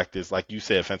that Galactus. Like you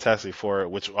said, Fantastic Four,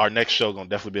 which our next show going to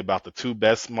definitely be about the 2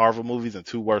 best Marvel movies and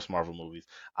 2 worst Marvel movies.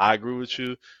 I agree with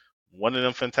you. One of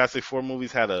them Fantastic Four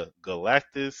movies had a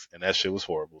Galactus, and that shit was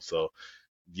horrible. So,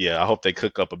 yeah, I hope they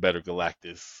cook up a better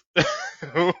Galactus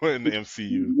in the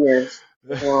MCU. Yes.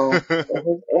 If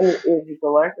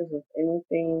Galactus is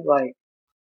anything like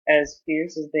as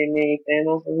fierce as they made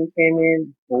Thanos when he came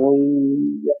in,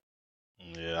 boy.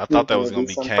 Yeah, I thought that was gonna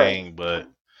be Kang, but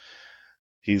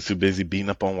he's too busy beating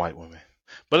up on white women.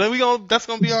 But then that's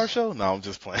gonna be our show. No, I'm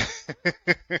just playing.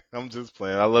 I'm just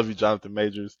playing. I love you, Jonathan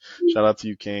Majors. Shout out to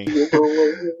you, King.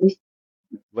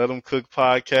 Let Them Cook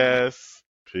podcast.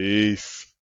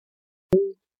 Peace.